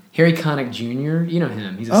Harry Connick Jr. You know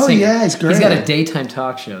him. He's a Oh, singer. yeah, he's great. He's got a daytime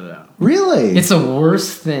talk show though. Really? It's the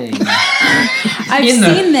worst thing. I've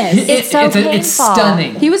seen this. It's so It's painful.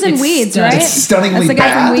 stunning. He was in It's Weeds, stunning. right? It's stunningly That's the guy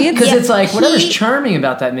bad. from Weeds. Because Yeah, it's like whatever's he- charming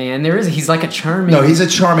about that man. He's like a charming. No, he's a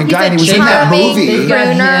charming guy, a and he was in that charming- movie. They've got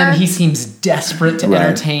Crooner. him. He seems desperate to Right.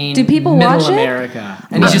 entertain. Do people middle watch it? America,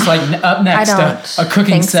 and he's just like up next I to don't a cooking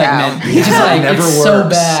think so. segment. He's just like never it's works. so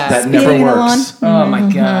bad. That never Speeding works. along. Oh my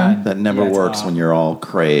god, That never Yeah, it's works awful. when you're all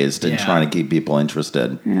crazed and Yeah. trying to keep people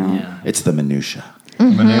interested. Yeah. It's the minutia.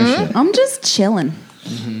 Minutia. I'm just chilling.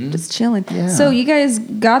 Just chilling. So you guys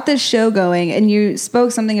got this show going, and you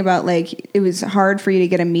spoke something about like it was hard for you to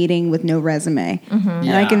get a meeting with no resume, and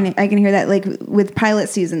Yeah. I can hear that like with pilot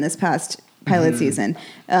season this past pilot season,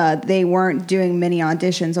 they weren't doing many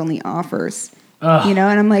auditions, only offers. Ugh. You know,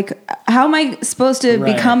 and I'm like, how am I supposed to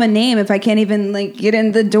Right. become a name if I can't even like get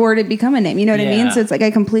in the door to become a name? You know what I mean? Yeah. So it's like I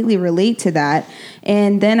completely relate to that.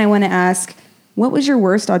 And then I want to ask, what was your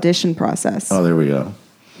worst audition process? Oh, there we go.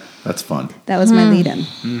 That's fun. That was my lead-in.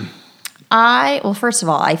 Well, first of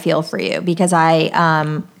all, I feel for you because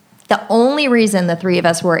the only reason the three of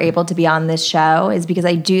us were able to be on this show is because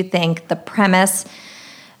I do think the premise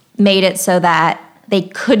made it so that they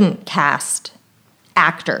couldn't cast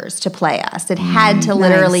actors to play us. It had to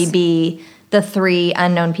literally Nice. be the three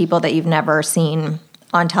unknown people that you've never seen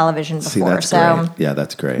on television before. See, that's so great. Yeah,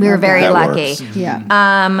 that's great. we were very That lucky. works.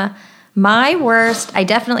 Yeah. My worst, I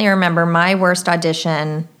definitely remember my worst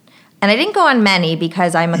audition, and I didn't go on many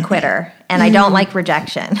because I'm a quitter and I don't like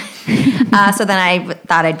rejection. So then I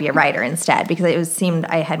thought I'd be a writer instead because it seemed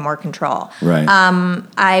I had more control. Right.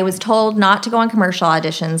 I was told not to go on commercial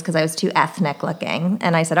auditions because I was too ethnic looking,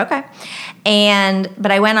 and I said okay.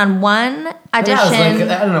 But I went on one audition. That was like,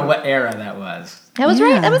 I don't know what era that was. That was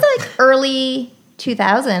right. That was like early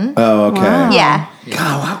 2000. Oh, okay. Yeah.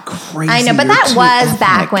 God, how crazy. I know, but you're that too was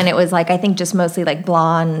back ethnic. when it was like I think just mostly like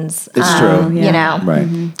blondes. It's true. You know.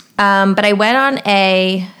 Right. But I went on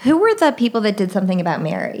who were the people that did something about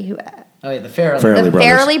Mary? Oh yeah, the Farrelly. Farrelly The Brothers.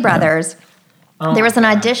 Farrelly Brothers. Oh There was my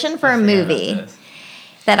an God. audition for I a forgot about movie this.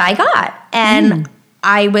 that I got, and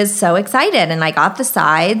I was so excited, and I got the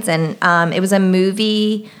sides, and it was a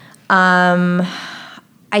movie.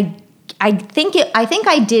 I think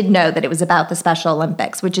I did know that it was about the Special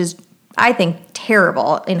Olympics, which is I think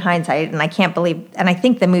terrible in hindsight, and I can't believe. And I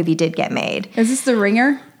think the movie did get made. Is this The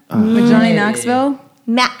Ringer with Johnny Knoxville?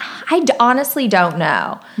 Honestly don't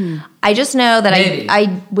know. I just know that Maybe.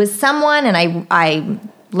 I was someone, and I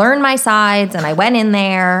learned my sides, and I went in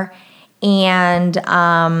there, and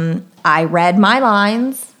I read my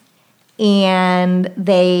lines, and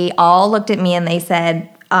they all looked at me and they said,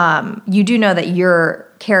 "You do know that your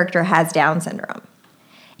character has Down syndrome,"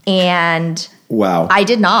 and Wow. I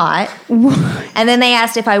did not. And then they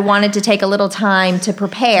asked if I wanted to take a little time to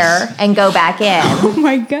prepare and go back in. Oh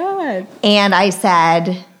my God. And I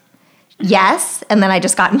said yes. And then I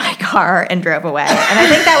just got in my car and drove away. And I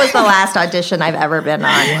think that was the last audition I've ever been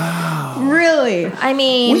on. Really? I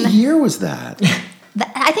mean, What year was that?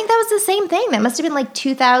 I think that was the same thing. That must have been like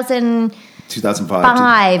 2000. 2005.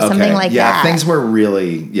 Five, something like yeah, that. things were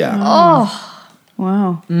really, yeah.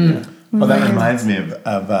 Wow. Well, that reminds me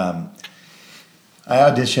of I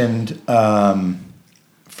auditioned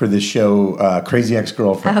for this show, Crazy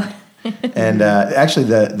Ex-Girlfriend. And actually,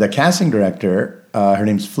 the casting director, her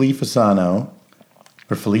name's Felicia Fasano.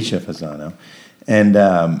 And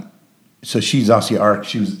so she's also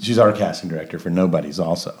she's our casting director for Nobody's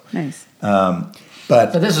also. Nice.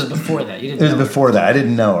 But this was before that. You didn't. It was know her. before that. I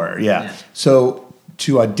didn't know her. Yeah. So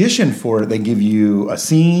to audition for it, they give you a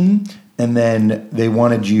scene, and then they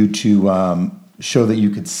wanted you to show that you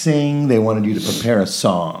could sing. They wanted you to prepare a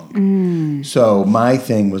song. So my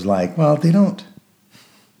thing was like, well, they don't.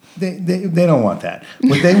 They don't want that.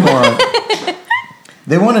 What they want.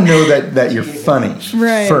 They want to know that you're funny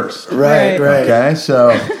first. Right. Okay.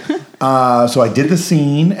 So. So I did the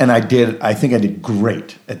scene, and I think I did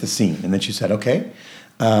great at the scene. And then she said, "Okay,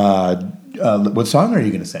 what song are you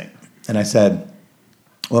going to sing?" And I said,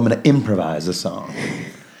 "Well, I'm going to improvise a song."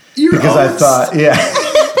 Because I thought, yeah.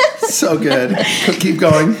 So good. Keep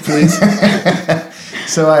going, please.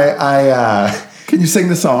 So I Can you sing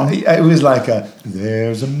the song? It was like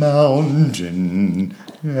there's a mountain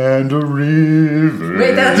and a river.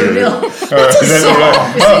 Wait, that's a real. That's a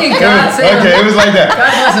song. You're singing God Save Okay, it was like that.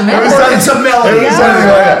 God bless America. It was something, It's a melody. It was something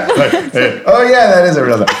like that. Like, oh yeah, that is a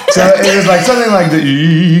real song. So it was like something like the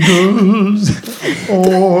eagles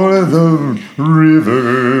or the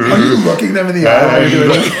river. Are you looking them in the eye while you're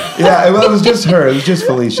doing it? Yeah, well, it was just her. It was just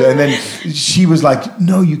Felicia. And then she was like,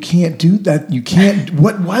 no, you can't do that. You can't.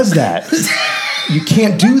 What was that? You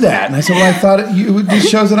can't do that. And I said, well, I thought this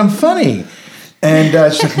shows that I'm funny. And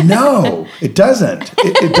she's like, no, it doesn't.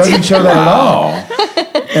 It doesn't show that at all.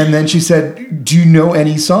 And then she said, do you know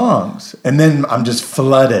any songs? And then I'm just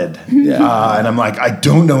flooded. Yeah. And I'm like, I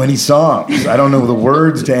don't know any songs. I don't know the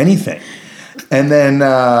words to anything. And then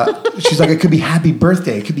she's like, it could be happy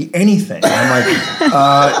birthday. It could be anything. And I'm like,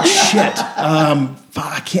 shit.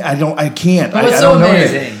 Fuck, I can't. But what's I so don't know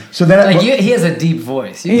amazing? anything. So then he has a deep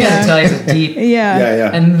voice. You Yeah. can tell he has a deep.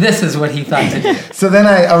 Yeah. And this is what he thought to do. So then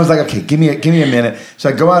I was like, okay, give me a minute. So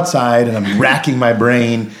I go outside and I'm racking my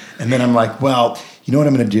brain, and then I'm like, well, you know what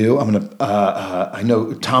I'm going to do? I'm going to, I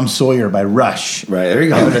know Tom Sawyer by Rush. Right, there you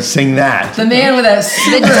go. I'm going to sing that. The man with that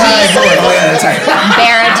super The high deep voice. Oh, yeah, that's right.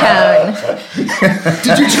 baritone.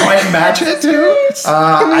 Did you try and match it too?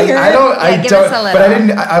 I give don't, us a little. but I didn't,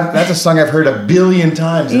 that's a song I've heard a billion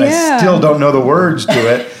times, and I Yeah. still don't know the words to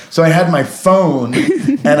it. So I had my phone,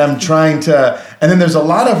 and I'm trying to, and then there's a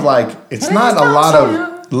lot of like, it's not a lot of,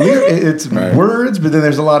 it's words, but then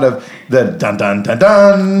there's a lot of the dun dun dun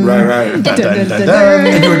dun. Right. Dun dun dun dun.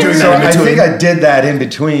 And you were doing So that in I between. think I did that in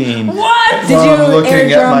between. What? Did while you I'm looking air at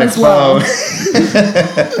drum my as well? phone.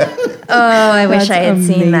 Oh, I wish That's I had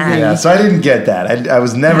seen that. Yeah, so I didn't get that. I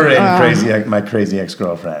was never in my crazy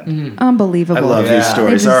ex-girlfriend. Unbelievable. I love these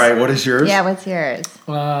stories. It All was- right, what is yours? Yeah, what's yours?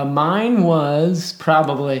 Mine was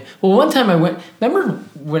probably one time I went. Remember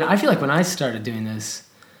when I feel like when I started doing this,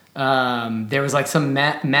 there was like some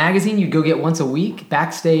magazine you'd go get once a week,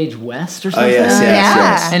 Backstage West or something.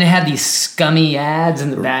 Yeah. And it had these scummy ads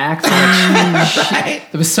in the back. Right.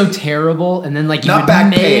 It was so terrible. And then like you Not would back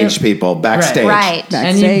mail- page, people. Backstage. Right.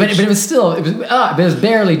 And you, but Backstage. it was still but it was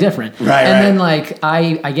barely different. Right, And right. then like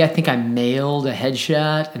I think I mailed a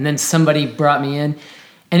headshot, and then somebody brought me in,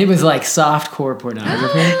 and it was like softcore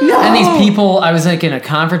pornography. And these people, I was like in a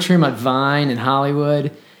conference room at Vine in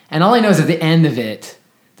Hollywood, and all I know is at the end of it,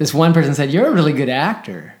 this one person said, "You're a really good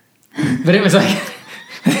actor," but it was like.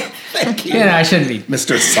 Thank you. You know, I shouldn't be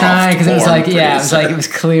Mr. trying because it was Soft like, yeah, it was Porn like it was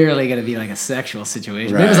clearly going to be like a sexual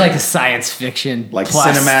situation. But it was Right. like a science fiction, Like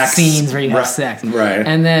plus Cinemax. scenes where you have Right. sex, Right.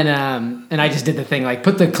 And then, and I just did the thing like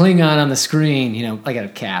put the Klingon on the screen, you know, like a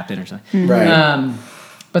captain or something. Right.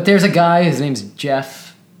 But there's a guy, his name's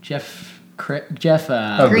Jeff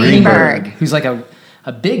Greenberg. who's like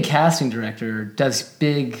a big casting director, does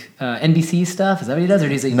big NBC stuff. Is that what he does, or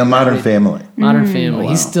does he? The Modern Family. Modern Family. Oh,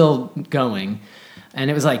 He's wow. still going. And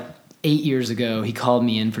it was like 8 years ago, he called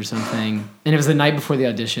me in for something. And it was the night before the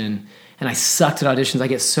audition. And I sucked at auditions. I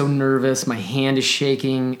get so nervous. My hand is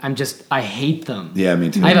shaking. I hate them. Yeah, me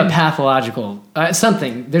too. I have a pathological,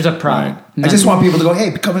 something. There's a problem. I just want people to go,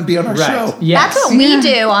 hey, come and be on our Right. show. Yes. That's what we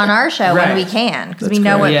do on our show Right. when we can, because we That's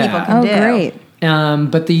know great. what Yeah. people can Oh, do. great.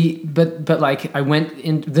 But like I went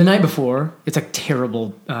in the night before. It's a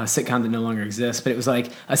terrible sitcom that no longer exists. But it was like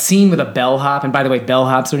a scene with a bellhop. And by the way,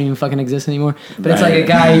 bellhops don't even fucking exist anymore. But it's like a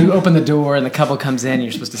guy, you open the door and the couple comes in. And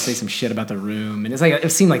you're supposed to say some shit about the room. And it's like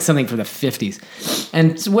it seemed like something from the 50s. And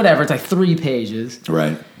it's whatever. It's like 3 pages.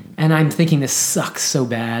 Right. And I'm thinking this sucks so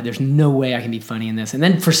bad. There's no way I can be funny in this. And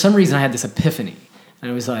then for some reason I had this epiphany. And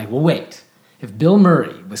I was like, well, wait. If Bill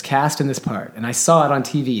Murray was cast in this part and I saw it on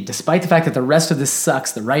TV, despite the fact that the rest of this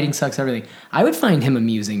sucks, the writing sucks, everything, I would find him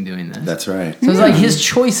amusing doing this. That's right. So it was like his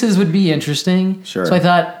choices would be interesting. Sure. So I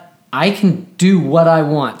thought, I can do what I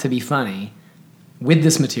want to be funny with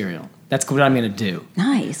this material. That's what I'm going to do.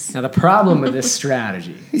 Nice. Now the problem with this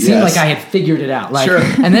strategy, it seemed Yes. like I had figured it out. Like, Sure.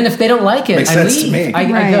 and then if they don't like it, Makes I sense to leave. me. I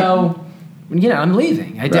Right. go, I'm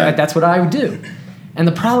leaving. Right. That's what I would do. And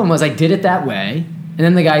the problem was I did it that way, and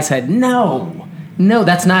then the guy said, no,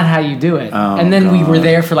 that's not how you do it. Oh, and then we were God.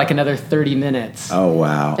 there for like another 30 minutes. Oh,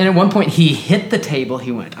 wow. And at one point he hit the table.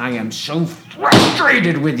 He went, I am so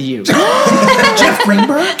frustrated with you. Jeff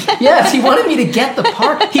Greenberg? Yes, he wanted me to get the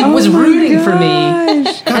part. He was rooting for me.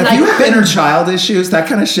 God, if you have inner child issues, that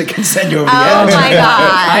kind of shit can send you over the Oh edge. my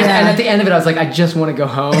god! And at the end of it, I was like, I just want to go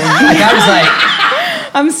home. Like, I was like,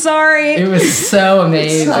 I'm sorry. it was so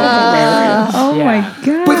amazing. Oh Yeah. my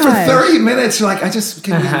god. But for 30 minutes, you're like, I just,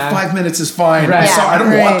 can 5 minutes is fine. Right. I'm sorry, I don't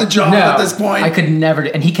want Right. the job at this point. I could never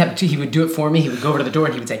do, and he would do it for me. He would go over to the door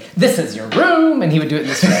and he would say, "This is your room," and he would do it in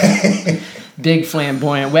this way. big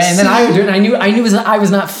flamboyant way, and then I would do it. And I knew I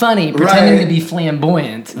was not funny, pretending to be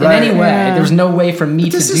flamboyant in any way. Yeah. There was no way for me to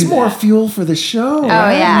do that. This is more fuel for the show. Oh,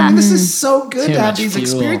 right? yeah. I mean, this is so good Too to have much these fuel.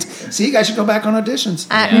 experiences. See, you guys should go back on auditions.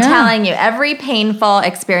 I'm telling you, every painful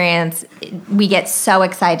experience, we get so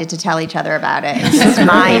excited to tell each other about it. It's just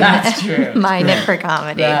That's true. mine it for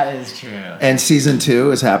comedy. That is true. And season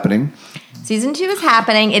 2 is happening. Season 2 is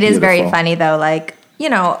happening. It is very Beautiful. funny though. Like, you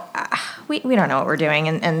know, we don't know what we're doing.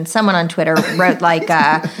 And someone on Twitter wrote like,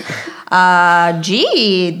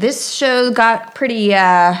 gee, this show got pretty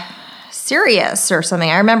serious or something.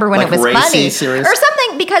 I remember when Like it was racy funny serious? or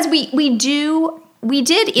something, because we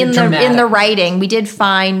did in You're the dramatic. writing, we did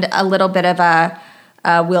find a little bit of a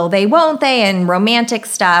will they, won't they, and romantic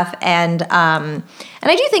stuff, and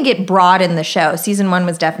I do think it broadened the show. Season 1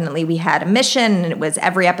 was definitely, we had a mission, and it was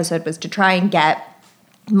every episode was to try and get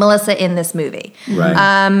Melissa in this movie. Right.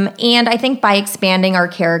 And I think by expanding our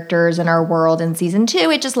characters and our world in season 2,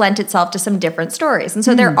 it just lent itself to some different stories. And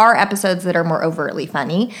so there are episodes that are more overtly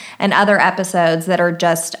funny, and other episodes that are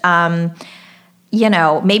just you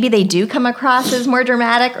know, maybe they do come across as more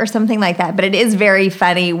dramatic or something like that. But it is very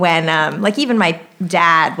funny when, like, even my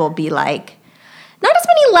dad will be like, not as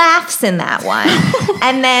many laughs in that one.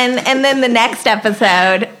 and then the next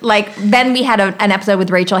episode, like, then we had an episode with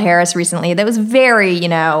Rachel Harris recently that was very, you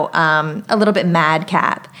know, a little bit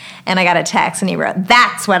madcap. And I got a text and he wrote,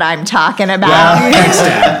 "That's what I'm talking about." Thanks,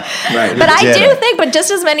 Dad. Right. But I do think, but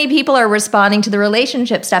just as many people are responding to the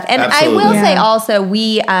relationship stuff. And Absolutely. I will say Yeah. also,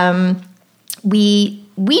 we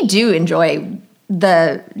do enjoy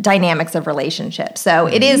the dynamics of relationships. So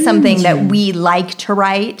it is something that we like to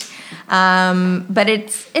write. But it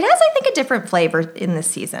has, I think, a different flavor in this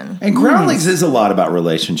season. And Groundlings is a lot about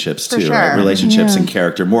relationships too, For right? sure. Relationships Yeah. and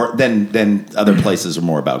character more than other places are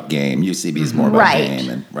more about game. UCB is more about Right. game,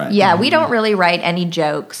 and right. Yeah, we don't really write any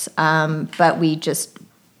jokes, but we just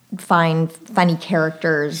find funny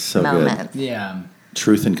characters, So good. moments. Yeah.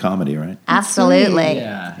 Truth and comedy, right? Absolutely.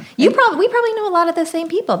 Yeah. We probably know a lot of the same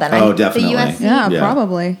people then. Oh, definitely. The USC, Yeah, Yeah.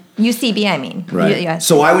 probably. UCB, I mean. Right. USC.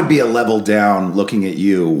 So I would be a level down looking at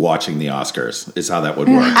you watching the Oscars. Is how that would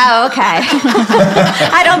work. Oh, okay.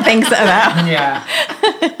 I don't think so, though. Yeah.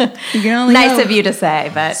 You can only Nice know. of you to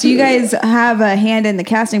say, but So you guys have a hand in the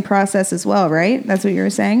casting process as well, right? That's what you were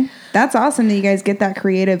saying? That's awesome that you guys get that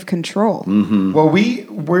creative control. Well,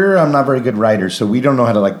 we're not very good writers, so we don't know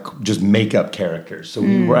how to like just make up characters. So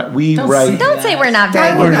we write. don't say we're not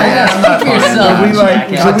very We're good. not. yourself, We like.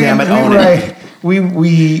 Jackie. God damn it, own it. write.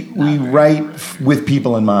 We write with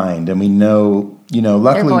people in mind, and we know. You know,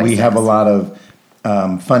 luckily we have a voices. lot of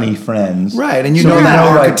funny friends, Right, and you So know we that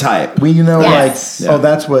like, archetype. we know Yes. like,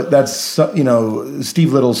 oh, you know,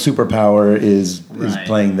 Steve Little's superpower is Right.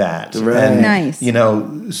 playing that, Right. And, Nice. You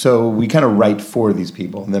know, so we kind of write for these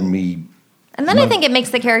people, and then we. And then I think it makes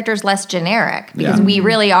the characters less generic because Yeah. we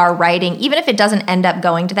really are writing, even if it doesn't end up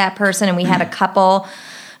going to that person. And we had a couple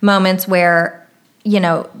moments where, you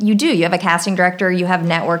know, you have a casting director, you have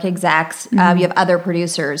network execs, you have other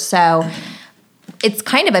producers. So it's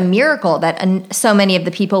kind of a miracle that so many of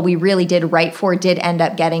the people we really did write for did end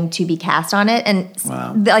up getting to be cast on it. And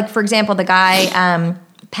Wow. like, for example, the guy,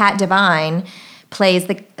 Pat Devine, plays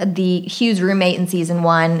the Hugh's roommate in season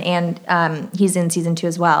 1, and he's in season 2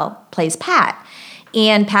 as well, plays Pat.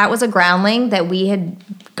 And Pat was a groundling that we had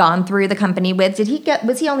gone through the company with.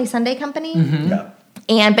 Was he only Sunday Company?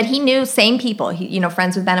 Yeah. But he knew same people,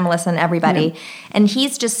 friends with Ben and Melissa and everybody. And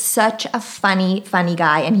he's just such a funny, funny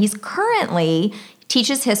guy. And he's currently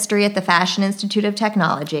teaches history at the Fashion Institute of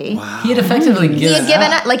Technology. He had effectively He given had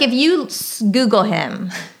given up. up, like if you Google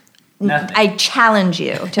him, Nothing. I challenge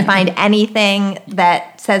you to find anything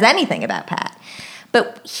that says anything about Pat.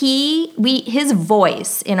 But his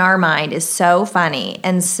voice in our mind is so funny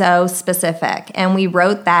and so specific. And we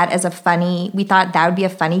wrote that as we thought that would be a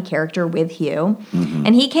funny character with Hugh. Mm-hmm.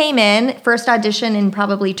 And he came in, first audition in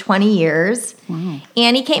probably 20 years. Wow.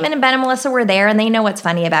 And he came in and Ben and Melissa were there and they know what's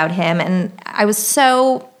funny about him. And I just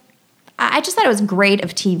thought it was great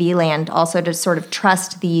of TV Land also to sort of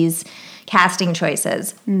trust these casting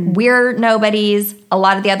choices. We're nobodies. A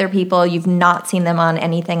lot of the other people, you've not seen them on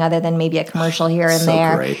anything other than maybe a commercial here and So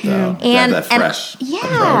there. great, though. And that fresh yeah,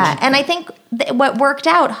 approach. and I think what worked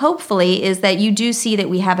out, hopefully, is that you do see that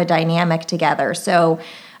we have a dynamic together. So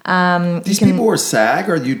These people were SAG,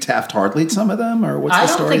 or you Taft-Hartleyed some of them, or what's I the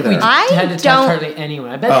don't story think we there? I had to don't- tap hardly anyone.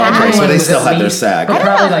 I bet Oh, okay, everyone so they was still at had their least- SAG. But I don't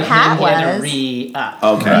know probably if like Pat him, he had to was. re-up.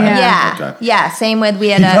 Okay. Yeah. Okay. Yeah, same with we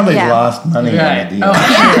He had probably yeah. lost money Right. on the deal. Oh,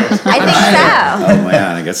 Yeah, I think so. Oh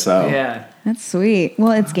man, I guess so. yeah. That's sweet.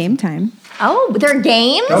 Well, it's game time. Oh, there are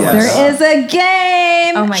games? Yes. There is a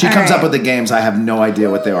game. Oh my She God. comes up with the games. I have no idea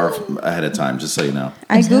what they are ahead of time, just so you know.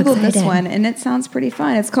 I so Googled this excited. one and it sounds pretty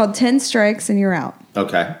fun. It's called 10 Strikes and You're Out.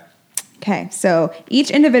 Okay. Okay, so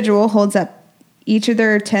each individual holds up each of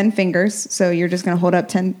their 10 fingers. So you're just going to hold up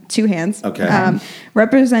two hands. Okay.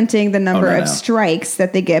 Representing the number no, of no. strikes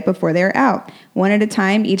that they get before they're out. One at a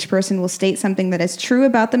time, each person will state something that is true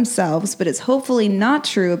about themselves, but is hopefully not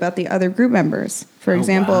true about the other group members. For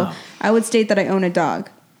example, wow. I would state that I own a dog.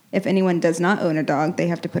 If anyone does not own a dog, they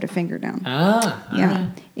have to put a finger down. Yeah.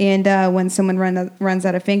 And when someone runs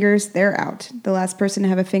out of fingers, they're out. The last person to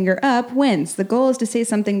have a finger up wins. The goal is to say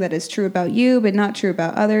something that is true about you, but not true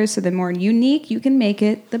about others. So the more unique you can make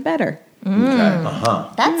it, the better. Okay.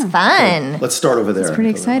 That's fun. Let's start over there. It's pretty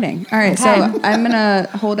exciting. All right, so I'm going to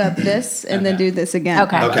hold up this and then do this again.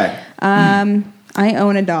 Okay. Okay. I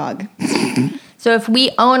own a dog. So if we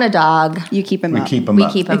own a dog, You keep him We up. keep them we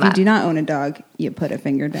up. keep If him you up. do not own a dog, you put a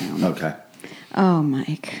finger down. Okay. Oh,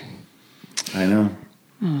 Mike. I know.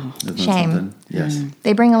 Isn't that Shame. something? Yes.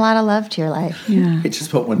 They bring a lot of love to your life. Yeah. I just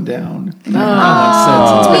put one down. We've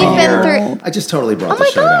been through. I just totally brought Oh the my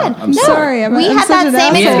show God! down. I'm no, sorry. I'm we had such that an same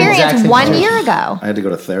asshole. We had the exact experience same 1 situation. year ago. I had to go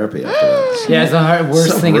to therapy after that. Yeah, it's the worst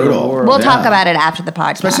So thing in brutal. the world. We'll talk Yeah. about it after the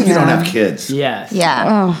podcast. Especially if you don't have kids. Yes. Yeah.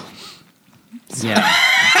 Oh, Yeah.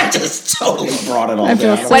 I just totally brought it all I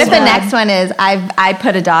feel down. so What if the bad. next one is I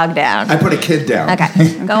put a dog down? I put a kid down.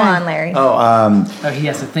 Okay. Go on, Larry. Oh, he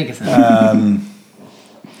has to think of something.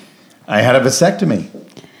 I had a vasectomy.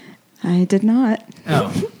 I did not.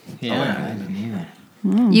 Oh. Yeah. I didn't either.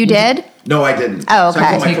 You did? No, I didn't. Oh, So I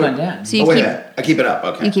okay. put my Take foot- one down. So you Oh, wait a keep minute. I keep it up.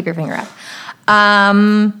 Okay. you keep your finger up.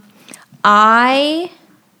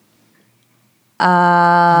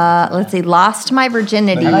 Let's see, lost my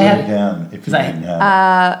virginity Put I it had- down if you I- didn't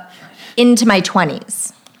have into my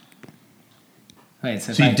 20s. Wait, it.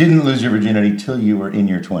 So you if didn't lose your virginity till you were in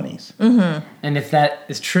your 20s. and if that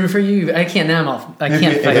is true for you, I can't now. I If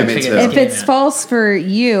can't it- fucking if figure it's- this If game it's out. false for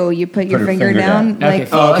you, you put your Put her finger finger down. down. Like,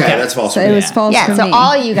 Okay, Oh, okay. Okay. That's false. so for it me. was false Yeah, for so me.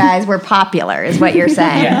 all you guys were popular, is what you're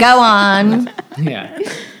saying. Yeah. Go on. Yeah.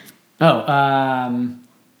 Oh,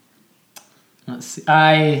 let's see.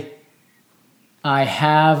 I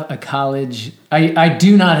have a college. I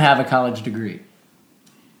do not have a college degree.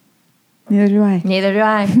 Neither do I. Neither do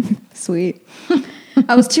I. Sweet.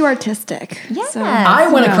 I was too artistic. Yes. I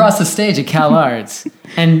went Yeah. across the stage at Cal Arts,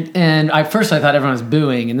 and first I thought everyone was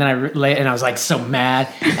booing, and then I was like so mad,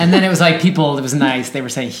 and then it was like people. It was nice. They were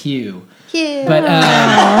saying Hugh, Cute. but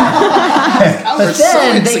We're so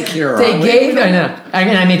then insecure. they aren't we? gave. I know. I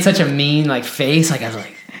mean, I made such a mean like face. Like I was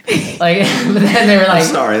like. But then they were like,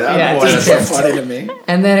 Sorry, that yeah, boy is so just- funny to me.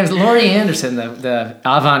 And then it was Laurie Anderson, the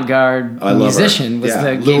avant-garde I love her. musician, was Yeah.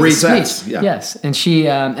 the Lou gave the Reed's speech. ex, yeah. Yes, and she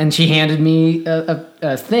handed me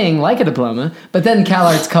a thing like a diploma, but then Cal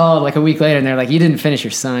Arts called like a week later, and they're like, "You didn't finish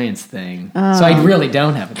your science thing," so I really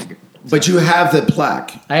don't have a degree. But you have the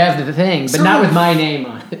plaque. I have the thing, but not with my name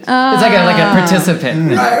on it. It's like a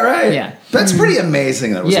participant. Right. Yeah. That's pretty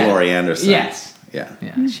amazing that it was Yeah. Laurie Anderson. Yes. Yeah.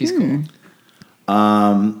 Yeah, she's cool.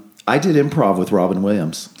 I did improv with Robin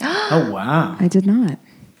Williams. Oh wow. I did not.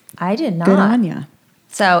 I did not. Good on ya.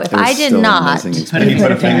 So if It was I did still an not, amazing And experience. you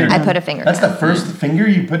put a finger I down. put a finger That's down. the first finger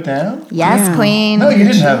you put down? Yes, Yeah. queen. No, you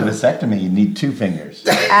didn't have a vasectomy. You need 2 fingers.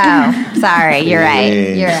 Oh, sorry. You're right.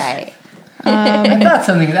 Yes. You're right. I thought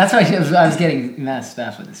something. That's why I was getting messed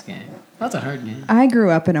up with this game. That's a hard game. I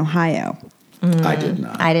grew up in Ohio. I did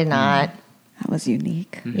not. I did not. That was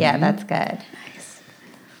unique. Yeah, that's good.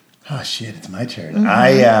 Oh shit! It's my turn.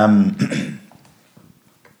 Mm-hmm.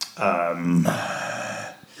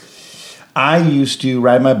 I used to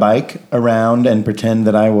ride my bike around and pretend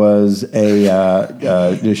that I was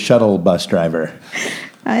a shuttle bus driver.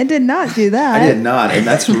 I did not do that. I did not, and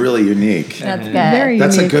that's really unique. That's good. Very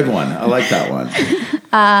That's a unique. good one. I like that one.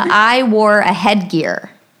 I wore a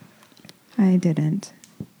headgear. I didn't.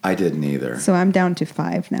 I didn't either. So I'm down to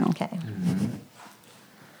 5 now. Okay.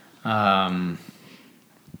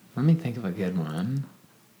 Let me think of a good one.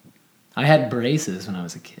 I had braces when I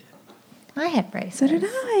was a kid. I had braces. So did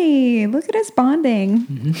I. Look at us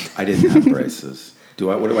bonding. I didn't have braces.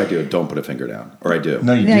 What do I do? Don't put a finger down, or I do.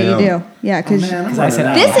 No, you Yeah, do. you do. Yeah, because Because I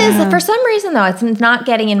said This is, for some reason, though, it's not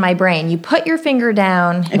getting in my brain. You put your finger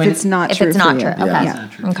down if it's not if true it's for not you. true. Okay. Yeah. It's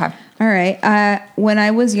not true. Okay. All right. When I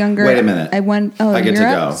was younger, Wait a minute. I went. Oh, I get you're to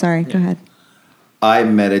up? go. Sorry, go ahead. I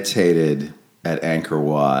meditated at Angkor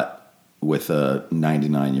Wat with a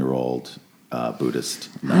 99-year-old Buddhist.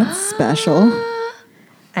 That's special.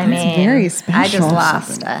 I mean, very I special. just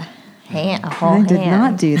lost a whole I did hand.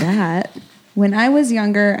 not do that. When I was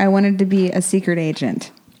younger, I wanted to be a secret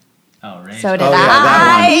agent. Oh, right. So did Oh, yeah,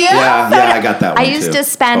 I. that one. Yeah, I got that one I used too. to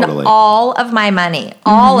spend Totally. all of my money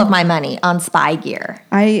on spy gear.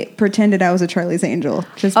 I pretended I was a Charlie's Angel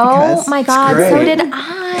just Oh because. my God, great. so did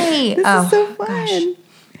I. This oh, is so fun.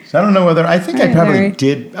 So I don't know whether I think I Right, probably Larry.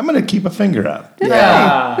 did. I'm going to keep a finger up.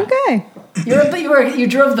 Yeah. Okay. You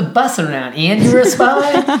drove the bus around and you were a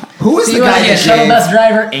spy? Who was So the you want guy to be a that shuttle gave- bus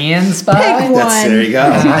driver and spy? Pick That's, there you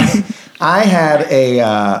go. I had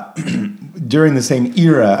a during the same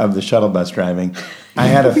era of the shuttle bus driving. I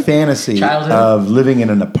had a fantasy Childhood? of living in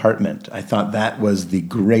an apartment. I thought that was the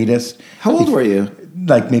greatest. How old were you?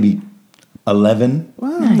 Like maybe 11.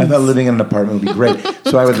 Wow. I thought living in an apartment would be great.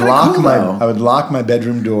 So I would lock cool, though. I would lock my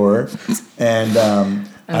bedroom door, and I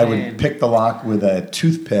man. would pick the lock with a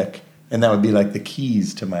toothpick, and that would be like the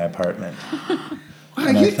keys to my apartment.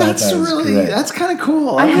 And I thought That's that was really, great. that's kind of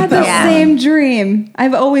cool. I had the that Yeah. same dream.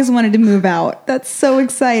 I've always wanted to move out. That's so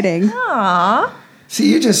exciting. Aw. See,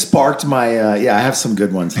 you just sparked my, I have some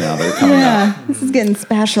good ones now that are coming up. Yeah, this is getting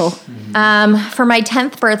special. For my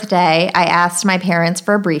 10th birthday, I asked my parents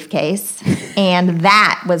for a briefcase, and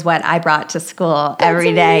that was what I brought to school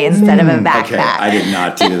every day instead of a backpack. Okay, I did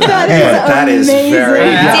not do that. That is but that is amazing. very,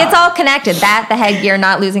 See, it's all connected. That, the headgear,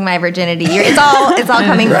 not losing my virginity. It's all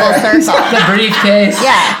coming full circle. The briefcase.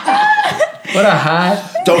 Yeah. What a hot.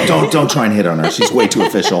 Don't try and hit on her. She's way too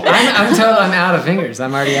official. I'm out of fingers.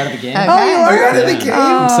 I'm already out of the game. Okay. Are you out of the game?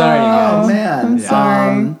 I'm sorry, you Oh, guys. man. I'm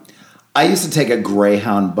sorry. I used to take a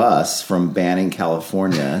Greyhound bus from Banning,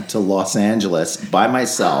 California to Los Angeles by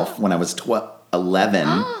myself when I was 11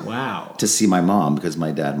 Wow. to see my mom because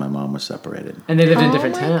my dad and my mom were separated. And they lived in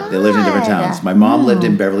different towns. They lived in different God. towns. My mom lived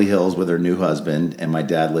in Beverly Hills with her new husband, and my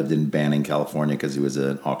dad lived in Banning, California because he was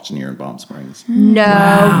an auctioneer in Palm Springs.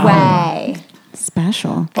 No way.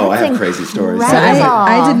 Special. Oh, I have That's crazy stories. incredible.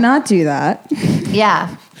 I did not do that.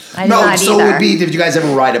 Yeah. I did No, not so either. it would be, did you guys ever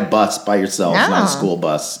ride a bus by yourselves, No. not a school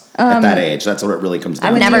bus, at that age? That's what it really comes down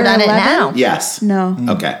I've to. never you were done it 11? now. Yes. No.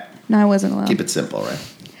 Okay. No, I wasn't allowed. Keep it simple, right?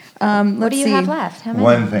 Let's What do you see. have left? How many?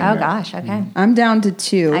 One finger. Oh, gosh. Okay. I'm down to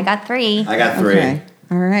 2. I got 3. I got 3. Okay.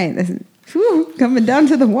 All right. This is, coming down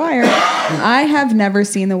to the wire. I have never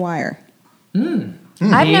seen The Wire.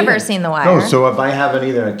 I've never seen The Wire. Oh, so if I haven't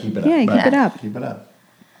either, I keep it up. Yeah, Right. keep it up. Keep it up.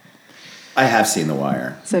 I have seen The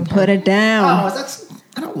Wire. So put it down. Oh,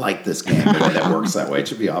 I don't like this game the way that works that way. It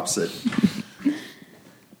should be opposite.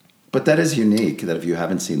 But that is unique that if you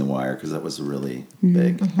haven't seen The Wire, because that was really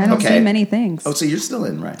big. I don't see many things. Oh, so you're still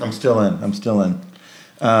in, right? I'm still in.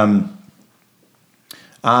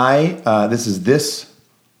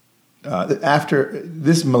 After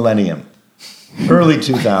this millennium, early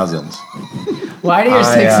 2000s, Why do yours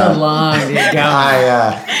I, take so long to get going?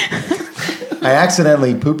 I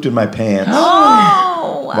accidentally pooped in my pants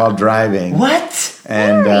Oh. while driving. What?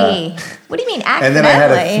 And Harry. What do you mean and then I had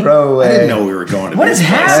to accidentally? throw away. I didn't know we were going to What this is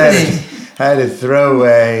place. happening? I had to throw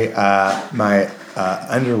away my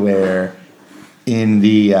underwear in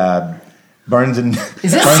the Barnes and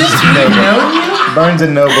Is this Barnes since and we've Noble, known you? Barnes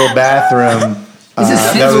and Noble bathroom. Is this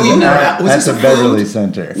that since was we've known at, you? Was at this the a food? Beverly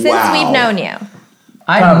Center. Since Wow. we've known you.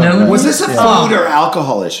 I've known Was you. this a Oh. food or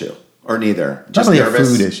alcohol issue? Or neither? Just Probably a nervous?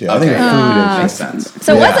 food issue. I think a Okay. food issue. Makes sense.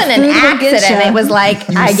 So it Yeah. wasn't an Food will get accident. ya. It was like,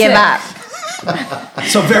 I give sick. up.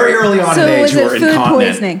 So very early on So in age, was you it were food incontinent.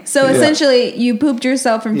 poisoning? So essentially, you pooped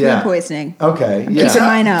yourself from Yeah. food poisoning. Okay. Keeping Yeah.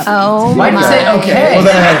 mine up. Oh, Why do you say my. okay? Well,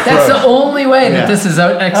 then I had to That's throw the it. only way that Yeah. this is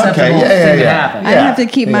an acceptable Okay, yeah, thing to yeah. happen. I didn't have to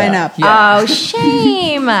keep mine up. Yeah. Oh,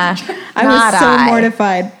 shame. I was so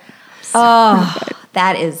mortified. Oh,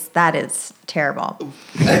 that is terrible.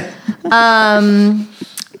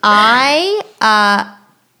 I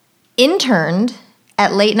interned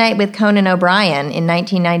at Late Night with Conan O'Brien in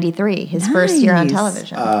 1993, his first year on Nice.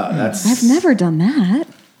 television. That's I've never done that.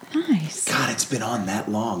 Nice. God, it's been on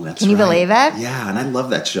that long. That's Can you right. believe it? Yeah, and I love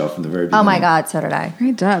that show from the very beginning. Oh my God, so did I.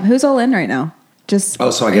 Great job. Who's all in right now? Just. Oh,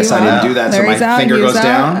 so I are guess you I didn't out? do that. Larry's so my out, finger Hugh's goes out.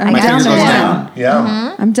 down. I'm My down finger to goes one. down.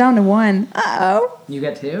 Yeah. I'm down to 1. Uh-oh. You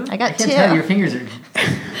got 2? I got can't 2. tell. Your fingers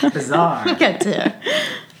are bizarre. Good too.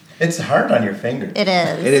 It's hard on your fingers. It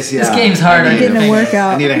is. It is, yeah. This game's hard on I need, your Getting a fingers.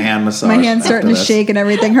 workout. I need a hand massage. My hand's starting to after this. shake and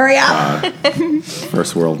everything. Hurry up.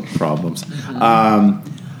 First world problems.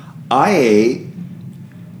 I ate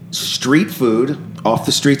street food off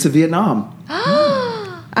the streets of Vietnam.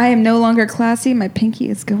 I am no longer classy. My pinky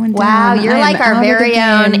is going Wow, down. you're I am like our out of the very game.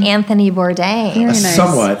 own Anthony Bourdain. Very nice.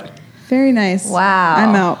 Somewhat. Very nice. Wow.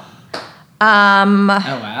 I'm out.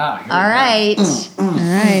 Oh wow. Here we All go. right.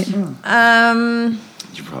 All right.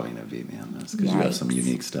 You're probably going to beat me on this because you have some Yikes.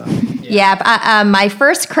 unique stuff. Yeah, my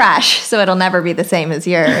first crush, so it'll never be the same as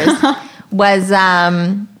yours, was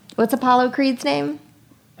what's Apollo Creed's name?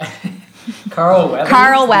 Carl Weathers.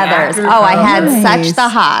 Carl the Weathers. actor, Oh, I Carl had Nice. such the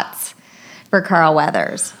hots for Carl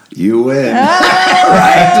Weathers. You win.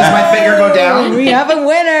 Right? Does my finger go down? We have a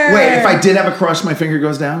winner. Wait, if I did have a crush, my finger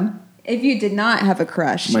goes down? If you did not have a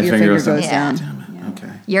crush, My your finger finger goes goes down. down. Yeah.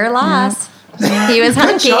 Okay. Your loss. He was Good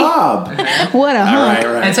hunky. job. What a All hunk. right,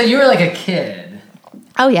 right. And so you were like a kid.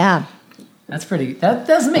 Oh yeah. That's pretty. That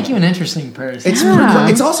does make you an interesting person. It's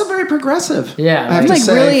it's also very progressive. Yeah, I have I'm I'm to like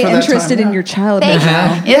say, really for that interested time, in your childhood. Thank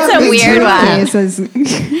now. you. It's Yeah, a me weird too. one. It says,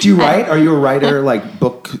 Do you write? Are you a writer? Like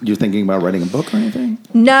book? You're thinking about writing a book or anything?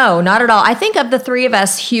 No, not at all. I think of the three of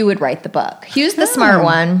us, Hugh would write the book. Hugh's the smart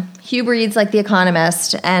one. Hugh reads like The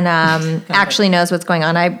Economist and actually knows what's going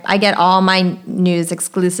on. I get all my news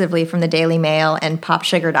exclusively from the Daily Mail and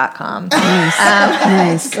popsugar.com.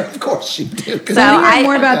 nice. Of course you do. 'cause So I want to hear I-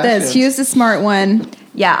 more about this. Hugh's the smart one.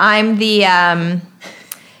 Yeah, I'm the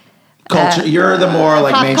culture. You're the more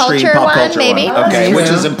like pop mainstream culture pop one, culture maybe. one. Okay, That's which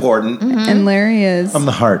true. is important. And Larry is. I'm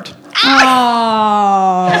the heart.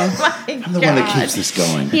 Oh. I'm the one that keeps this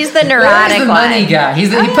going. he's the Larry's neurotic the money one. guy. He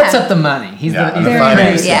puts up the money. He's Yeah, the, I'm he's the the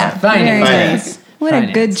finance finance. guy. Finance. Very guy. nice. What a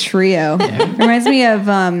Finance. good trio. Reminds me of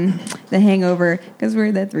The Hangover because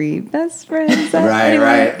we're the three best friends. that Right, anyone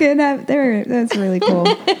right. could have. That's really cool.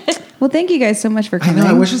 Well, thank you guys so much for I coming. know.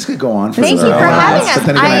 I wish this could go on for Thank you forever. for having us. But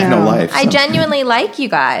then again, I have no I- life. I so. genuinely like you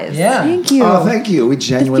guys. Yeah. Thank you. Oh, thank you. We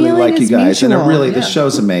genuinely feeling like you is guys, and it mutual. really the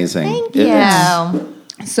show's amazing. Thank It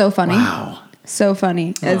you. is. So funny. Wow. So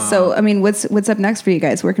funny. So, I mean, what's up next for you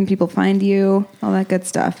guys? Where can people find you? All that good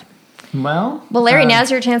stuff. Well, Well, Larry,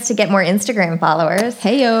 now's your chance to get more Instagram followers.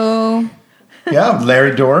 Heyo. Yeah,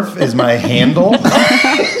 Larry Dorf is my handle. what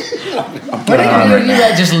do you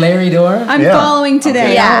write? Just Larry Dorr? I'm Yeah. following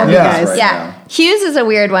today. Yeah. All of you Yeah. guys. Right Yeah. now. Hughes is a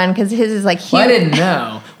weird one because his is like Hugh. Well, I didn't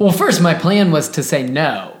know. Well, first, my plan was to say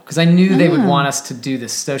no because I knew they would want us to do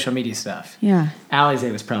this social media stuff. Yeah.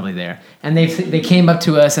 Alizé was probably there, and they came up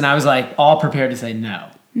to us, and I was like all prepared to say no.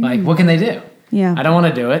 Like, what can they do? Yeah. I don't want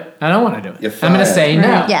to do it. I don't want to do it. You're I'm going to fired. say no.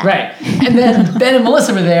 Right. Yeah. Right. And then Ben and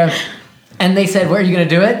Melissa were there, and they said, "Where are you going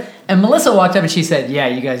to do it?" And Melissa walked up and she said, "Yeah,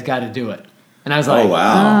 you guys got to do it." And I was like, Oh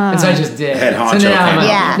wow. And so I just did. Head So honcho now I'm on,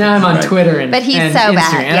 Yeah. now I'm on Right. Twitter and But he's and so Instagram.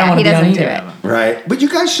 bad. I Yeah, don't want he to be on doesn't do either it. of them. Right. But you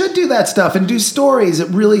guys should do that stuff and do stories. It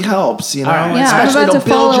really helps, you know? All right. Yeah, I'm Especially about it'll to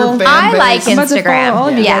build your follow- fan I base. like I'm about to Instagram. follow all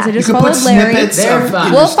of you Yeah. guys. I You just can followed put Larry. snippets They're of fun.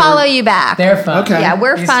 your We'll story. follow you back. They're fun. Okay. Yeah,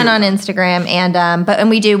 we're These fun two. on Instagram, and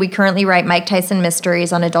we currently write Mike Tyson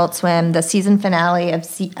Mysteries on Adult Swim. The season finale of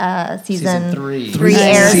season 3. three Nice.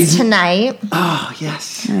 airs Season- tonight, Oh,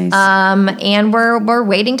 yes. Nice. and we're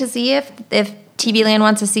waiting to see if TV Land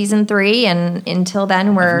wants a season 3, and until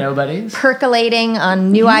then we're nobody's? percolating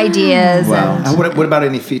on new ideas. Wow. And And what about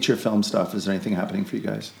any feature film stuff? Is there anything happening for you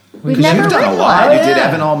guys? we've Because never you've done a written lot. one. You did yeah.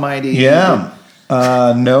 Evan Almighty. Yeah.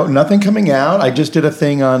 No, nothing coming out. I just did a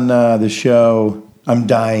thing on the show. I'm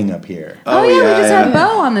Dying Up Here. oh, yeah, we just had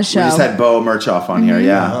Bo on the show. We just had Bo Murchoff on here,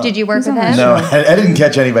 yeah. Did you work with on him? No, I didn't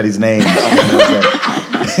catch anybody's name.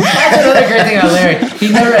 That's another great thing about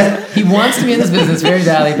Larry. He wants to be in this business very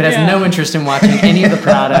badly, but has no interest in watching any of the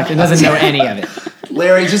product and doesn't know any of it.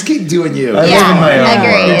 Larry, just keep doing you. I live in my own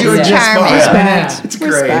agree. world. You're doing It's just fine. charming. Respect. It's great.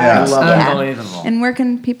 Respect. I love it. Unbelievable. And where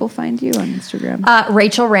can people find you on Instagram?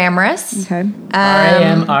 Rachel Ramrus. Okay.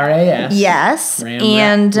 RAMRAS. Yes, Ram-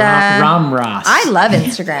 and Ram Ross. I love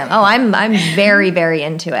Instagram. Oh, I'm very very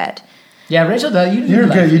into it. Yeah, Rachel, you You're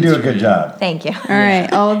like good. You do a Instagram. good job. Thank you. All right.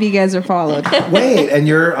 All of you guys are followed. Wait, and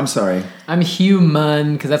I'm sorry. I'm Hugh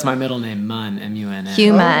Munn because that's my middle name, Munn, M-U-N-N.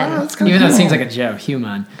 Human. That's kinda Even though it cool. seems like a joke, Hugh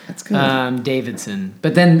Munn. That's good. Davidson.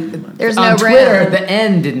 But then There's on no Twitter, room. the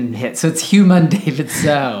N didn't hit, so it's Hugh Munn David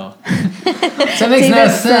So. So it makes no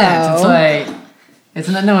David sense. So. It's like, it's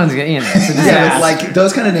not, no one's gonna, it's a disaster. Yeah, like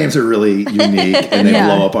those kind of names are really unique and they Yeah.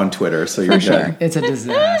 blow up on Twitter, so you're good. It's a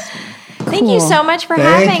disaster. Thank you so much for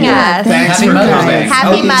Thank having you. us. Thanks Happy for Mother's coming. Day.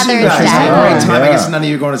 Happy you too, Mother's guys. Day. Have a great time. I Yeah. guess none of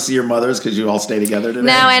you are going to see your mothers because you all stay together today.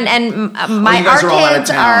 No, and my you guys our are all out of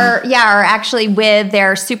kids town. are actually with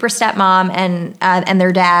their super stepmom and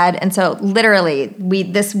their dad, and so literally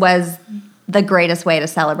this was the greatest way to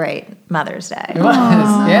celebrate Mother's Day. It was.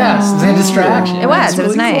 Yeah, it's a distraction. It was. It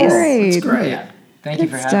was nice. Great. It's great. Yeah. Thank you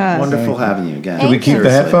for Good having stuff. me. Wonderful having you again. Do we keep the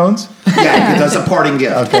Seriously. headphones? Yeah, that's a parting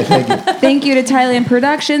gift. Okay, thank you. Thank you to Thailand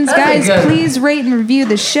Productions. That'd be Guys, good. please rate and review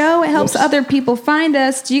the show. It helps Whoops. other people find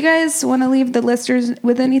us. Do you guys want to leave the listeners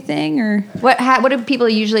with anything or What do people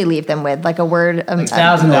usually leave them with? Like a word of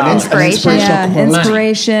 $1,000. inspiration? yeah, quote.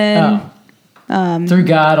 inspiration, Oh. Through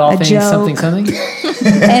God, all a things, joke. something.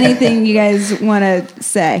 anything you guys want to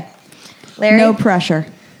say? Larry? No pressure.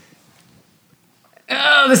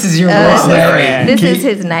 Oh, this is your Oh, worst nightmare. This is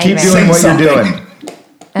his nightmare. Keep doing what you're something. doing.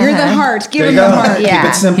 You're the heart. Give There him you the go. heart. Yeah.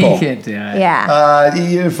 Keep it simple. You can't do it. Yeah.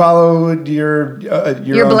 You follow your own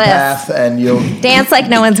bliss. path, and you'll. Dance like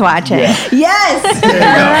no one's watching. Yes. There you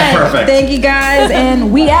go. Perfect. Thank you guys,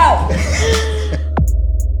 and we out.